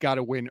win, and he's got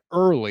to win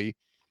early.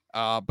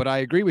 But I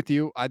agree with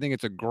you. I think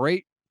it's a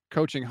great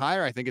coaching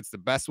hire. I think it's the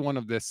best one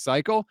of this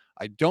cycle.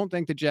 I don't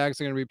think the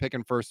Jags are going to be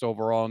picking 1st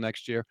overall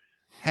next year.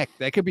 Heck,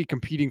 they could be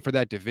competing for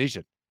that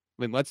division.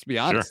 I mean, let's be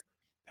honest.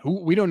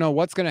 Sure. We don't know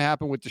what's going to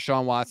happen with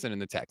Deshaun Watson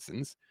and the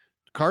Texans.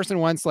 Carson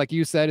Wentz, like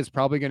you said, is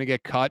probably going to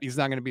get cut. He's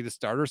not going to be the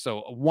starter.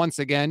 So once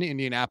again,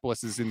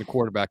 Indianapolis is in the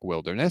quarterback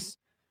wilderness.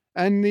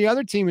 And the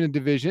other team in the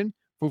division,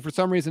 who for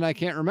some reason I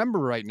can't remember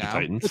right now,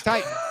 the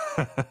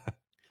Titans.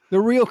 The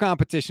real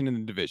competition in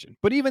the division.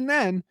 But even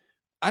then,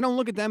 I don't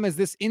look at them as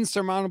this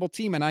insurmountable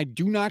team, and I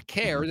do not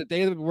care that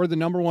they were the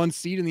number 1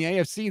 seed in the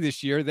AFC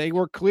this year. They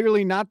were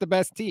clearly not the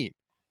best team.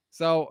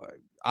 So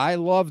I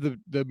love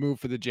the move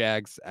for the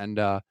Jags, and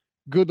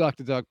good luck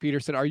to Doug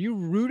Peterson. Are you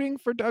rooting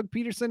for Doug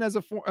Peterson as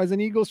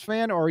an Eagles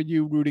fan, or are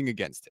you rooting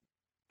against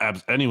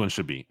him? Anyone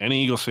should be.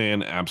 Any Eagles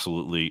fan,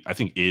 absolutely, I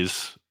think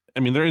is. I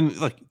mean, they're in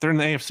the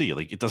AFC.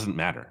 Like, it doesn't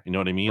matter. You know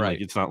what I mean? Right.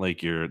 Like, it's not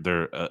like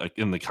they're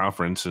in the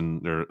conference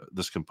and they're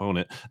this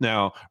component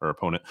now or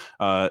opponent.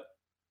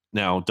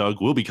 Now,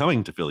 Doug will be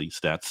coming to Philly.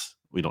 Stats.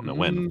 We don't know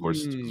when, of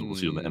course. We'll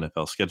see when the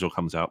NFL schedule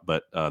comes out.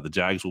 But the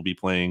Jags will be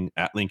playing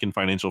at Lincoln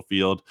Financial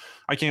Field.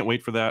 I can't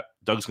wait for that.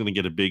 Doug's going to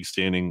get a big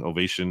standing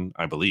ovation,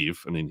 I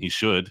believe. I mean, he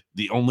should.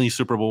 The only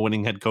Super Bowl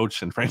winning head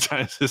coach in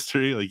franchise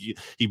history. Like,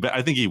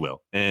 I think he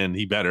will, and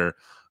he better.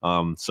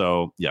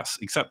 So yes,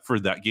 except for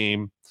that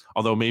game.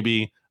 Although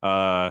maybe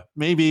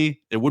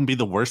it wouldn't be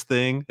the worst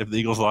thing if the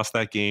Eagles lost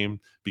that game,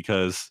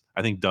 because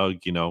I think Doug,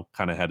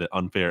 kind of had an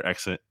unfair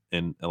exit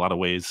in a lot of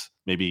ways.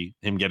 Maybe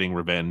him getting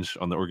revenge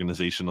on the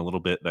organization a little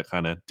bit that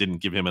kind of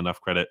didn't give him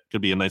enough credit.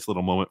 Could be a nice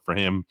little moment for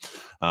him.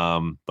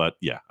 But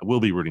yeah, I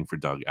will be rooting for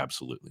Doug.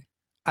 Absolutely.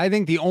 I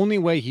think the only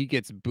way he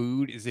gets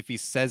booed is if he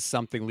says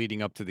something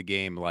leading up to the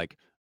game like,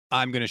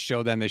 I'm going to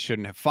show them they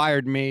shouldn't have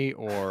fired me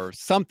or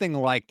something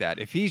like that.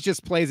 If he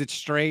just plays it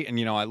straight and,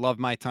 I love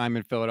my time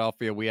in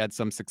Philadelphia, we had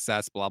some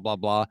success, blah, blah,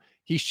 blah,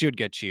 he should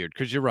get cheered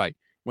because you're right.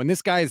 When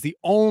this guy is the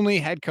only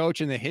head coach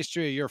in the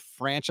history of your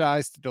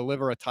franchise to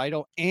deliver a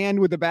title and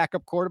with a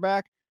backup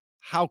quarterback,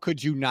 how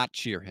could you not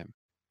cheer him?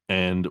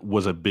 And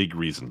was a big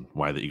reason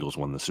why the Eagles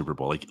won the Super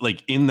Bowl.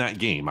 Like in that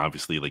game,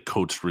 obviously,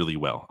 coached really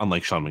well,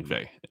 unlike Sean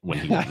McVay when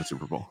he won the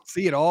Super Bowl.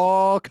 See, it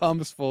all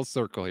comes full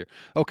circle here.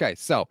 Okay,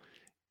 so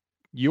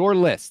your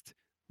list,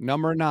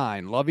 number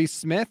 9, Lovie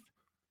Smith,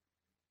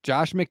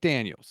 Josh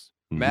McDaniels,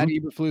 Matt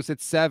Eberflus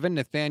at 7,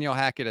 Nathaniel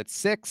Hackett at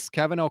 6,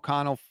 Kevin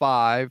O'Connell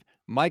 5,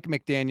 Mike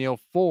McDaniel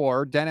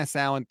 4, Dennis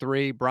Allen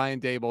 3, Brian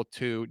Daboll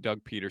 2,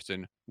 Doug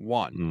Peterson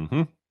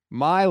 1.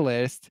 My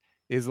list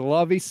is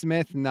Lovie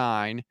Smith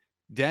 9,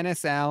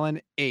 Dennis Allen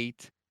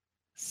 8,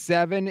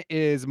 7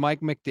 is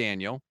Mike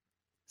McDaniel,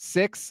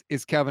 6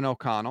 is Kevin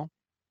O'Connell,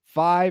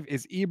 5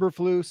 is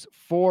Eberflus,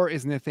 4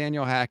 is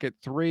Nathaniel Hackett,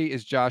 3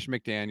 is Josh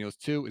McDaniels,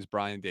 2 is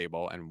Brian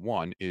Daboll, and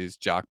 1 is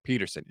Jock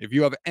Peterson. If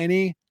you have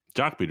any...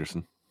 Jock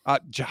Peterson.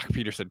 Jock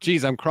Peterson.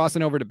 Geez, I'm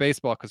crossing over to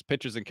baseball because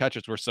pitchers and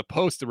catchers were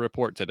supposed to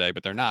report today,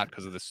 but they're not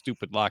because of the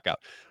stupid lockout.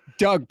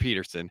 Doug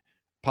Peterson.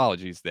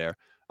 Apologies there.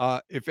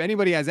 If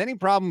anybody has any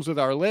problems with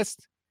our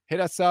list,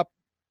 hit us up.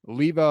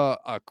 Leave a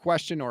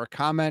question or a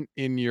comment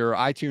in your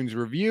iTunes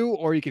review,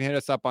 or you can hit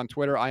us up on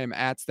Twitter. I am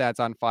at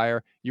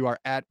StatsOnFire. You are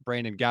at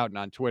Brandon Gouton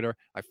on Twitter.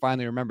 I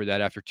finally remembered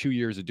that after 2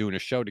 years of doing a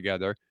show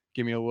together.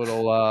 Give me a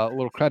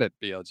little credit,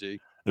 BLG.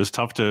 It was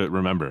tough to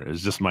remember.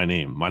 It's just my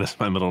name minus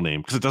my middle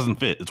name because it doesn't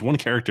fit. It's one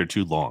character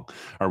too long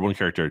or one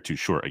character too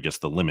short. I guess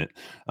the limit.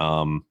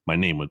 My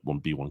name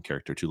won't be one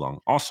character too long.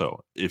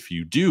 Also, if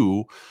you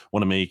do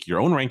want to make your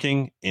own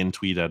ranking and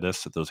tweet at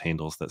us at those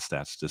handles that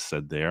Stats just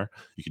said there,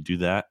 you can do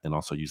that and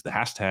also use the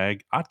hashtag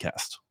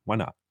Oddcast. Why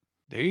not?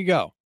 There you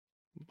go.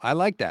 I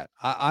like that.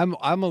 I'm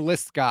a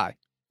list guy.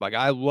 Like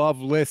I love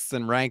lists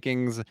and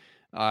rankings.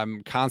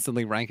 I'm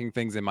constantly ranking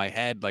things in my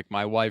head. Like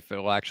my wife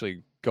will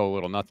actually go a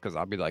little nuts because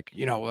I'll be like,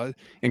 Encanto,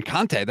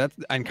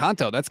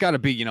 that's got to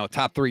be,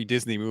 top 3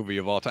 Disney movie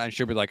of all time.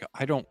 She'll be like,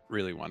 I don't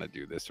really want to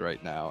do this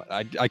right now.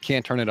 I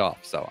can't turn it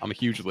off. So I'm a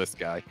huge list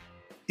guy.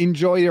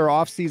 Enjoy your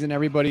off season,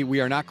 everybody.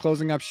 We are not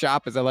closing up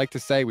shop, as I like to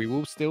say. We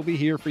will still be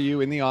here for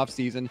you in the off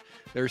season.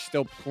 There's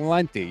still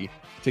plenty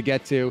to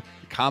get to.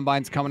 The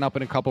Combine's coming up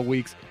in a couple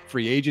weeks.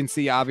 Free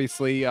agency,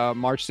 obviously,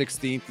 March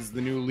 16th is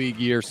the new league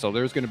year. So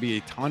there's going to be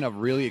a ton of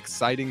really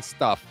exciting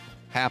stuff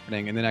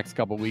happening in the next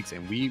couple weeks,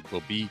 and we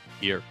will be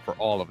here for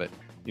all of it.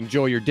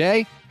 Enjoy your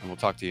day, and we'll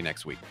talk to you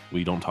next week.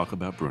 We don't talk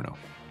about Bruno.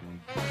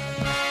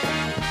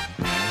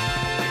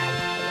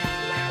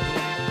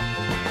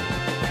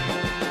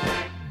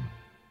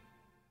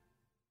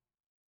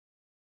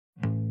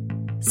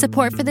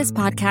 Support for this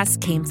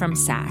podcast came from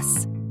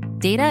SAS.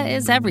 Data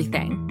is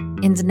everything,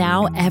 and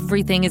now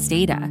everything is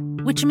data,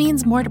 which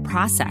means more to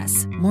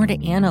process, more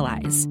to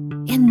analyze.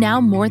 And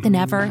now more than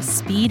ever,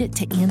 speed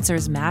to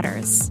answers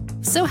matters.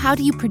 So how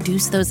do you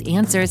produce those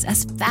answers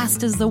as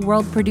fast as the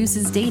world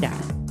produces data?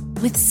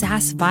 With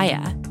SAS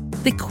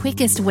Viya, the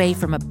quickest way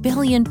from a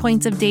billion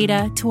points of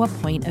data to a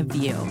point of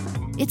view.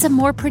 It's a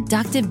more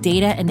productive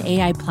data and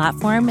AI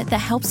platform that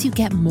helps you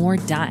get more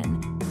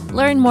done.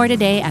 Learn more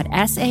today at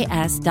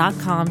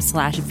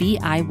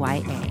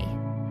sas.com/VIYA.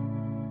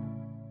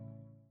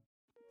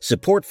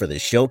 Support for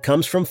this show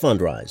comes from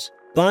Fundrise.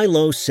 Buy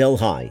low, sell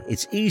high.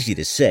 It's easy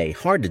to say,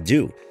 hard to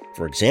do.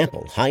 For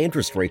example, high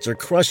interest rates are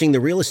crushing the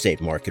real estate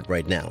market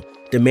right now.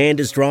 Demand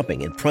is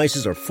dropping and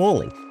prices are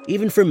falling,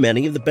 even for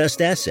many of the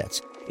best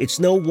assets. It's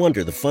no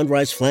wonder the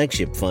Fundrise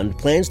Flagship Fund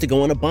plans to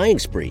go on a buying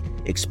spree,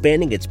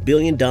 expanding its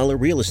billion-dollar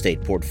real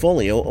estate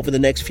portfolio over the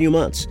next few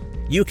months.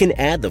 You can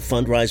add the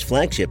Fundrise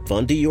Flagship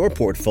Fund to your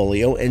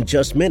portfolio in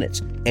just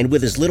minutes, and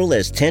with as little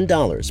as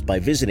 $10 by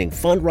visiting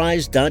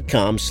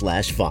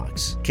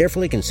fundrise.com/Fox.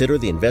 Carefully consider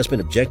the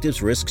investment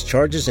objectives, risks,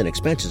 charges, and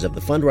expenses of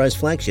the Fundrise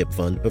Flagship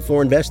Fund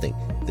before investing.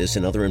 This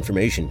and other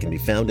information can be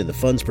found in the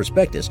fund's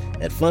prospectus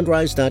at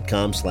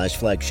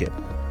fundrise.com/flagship.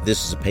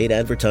 This is a paid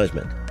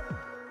advertisement.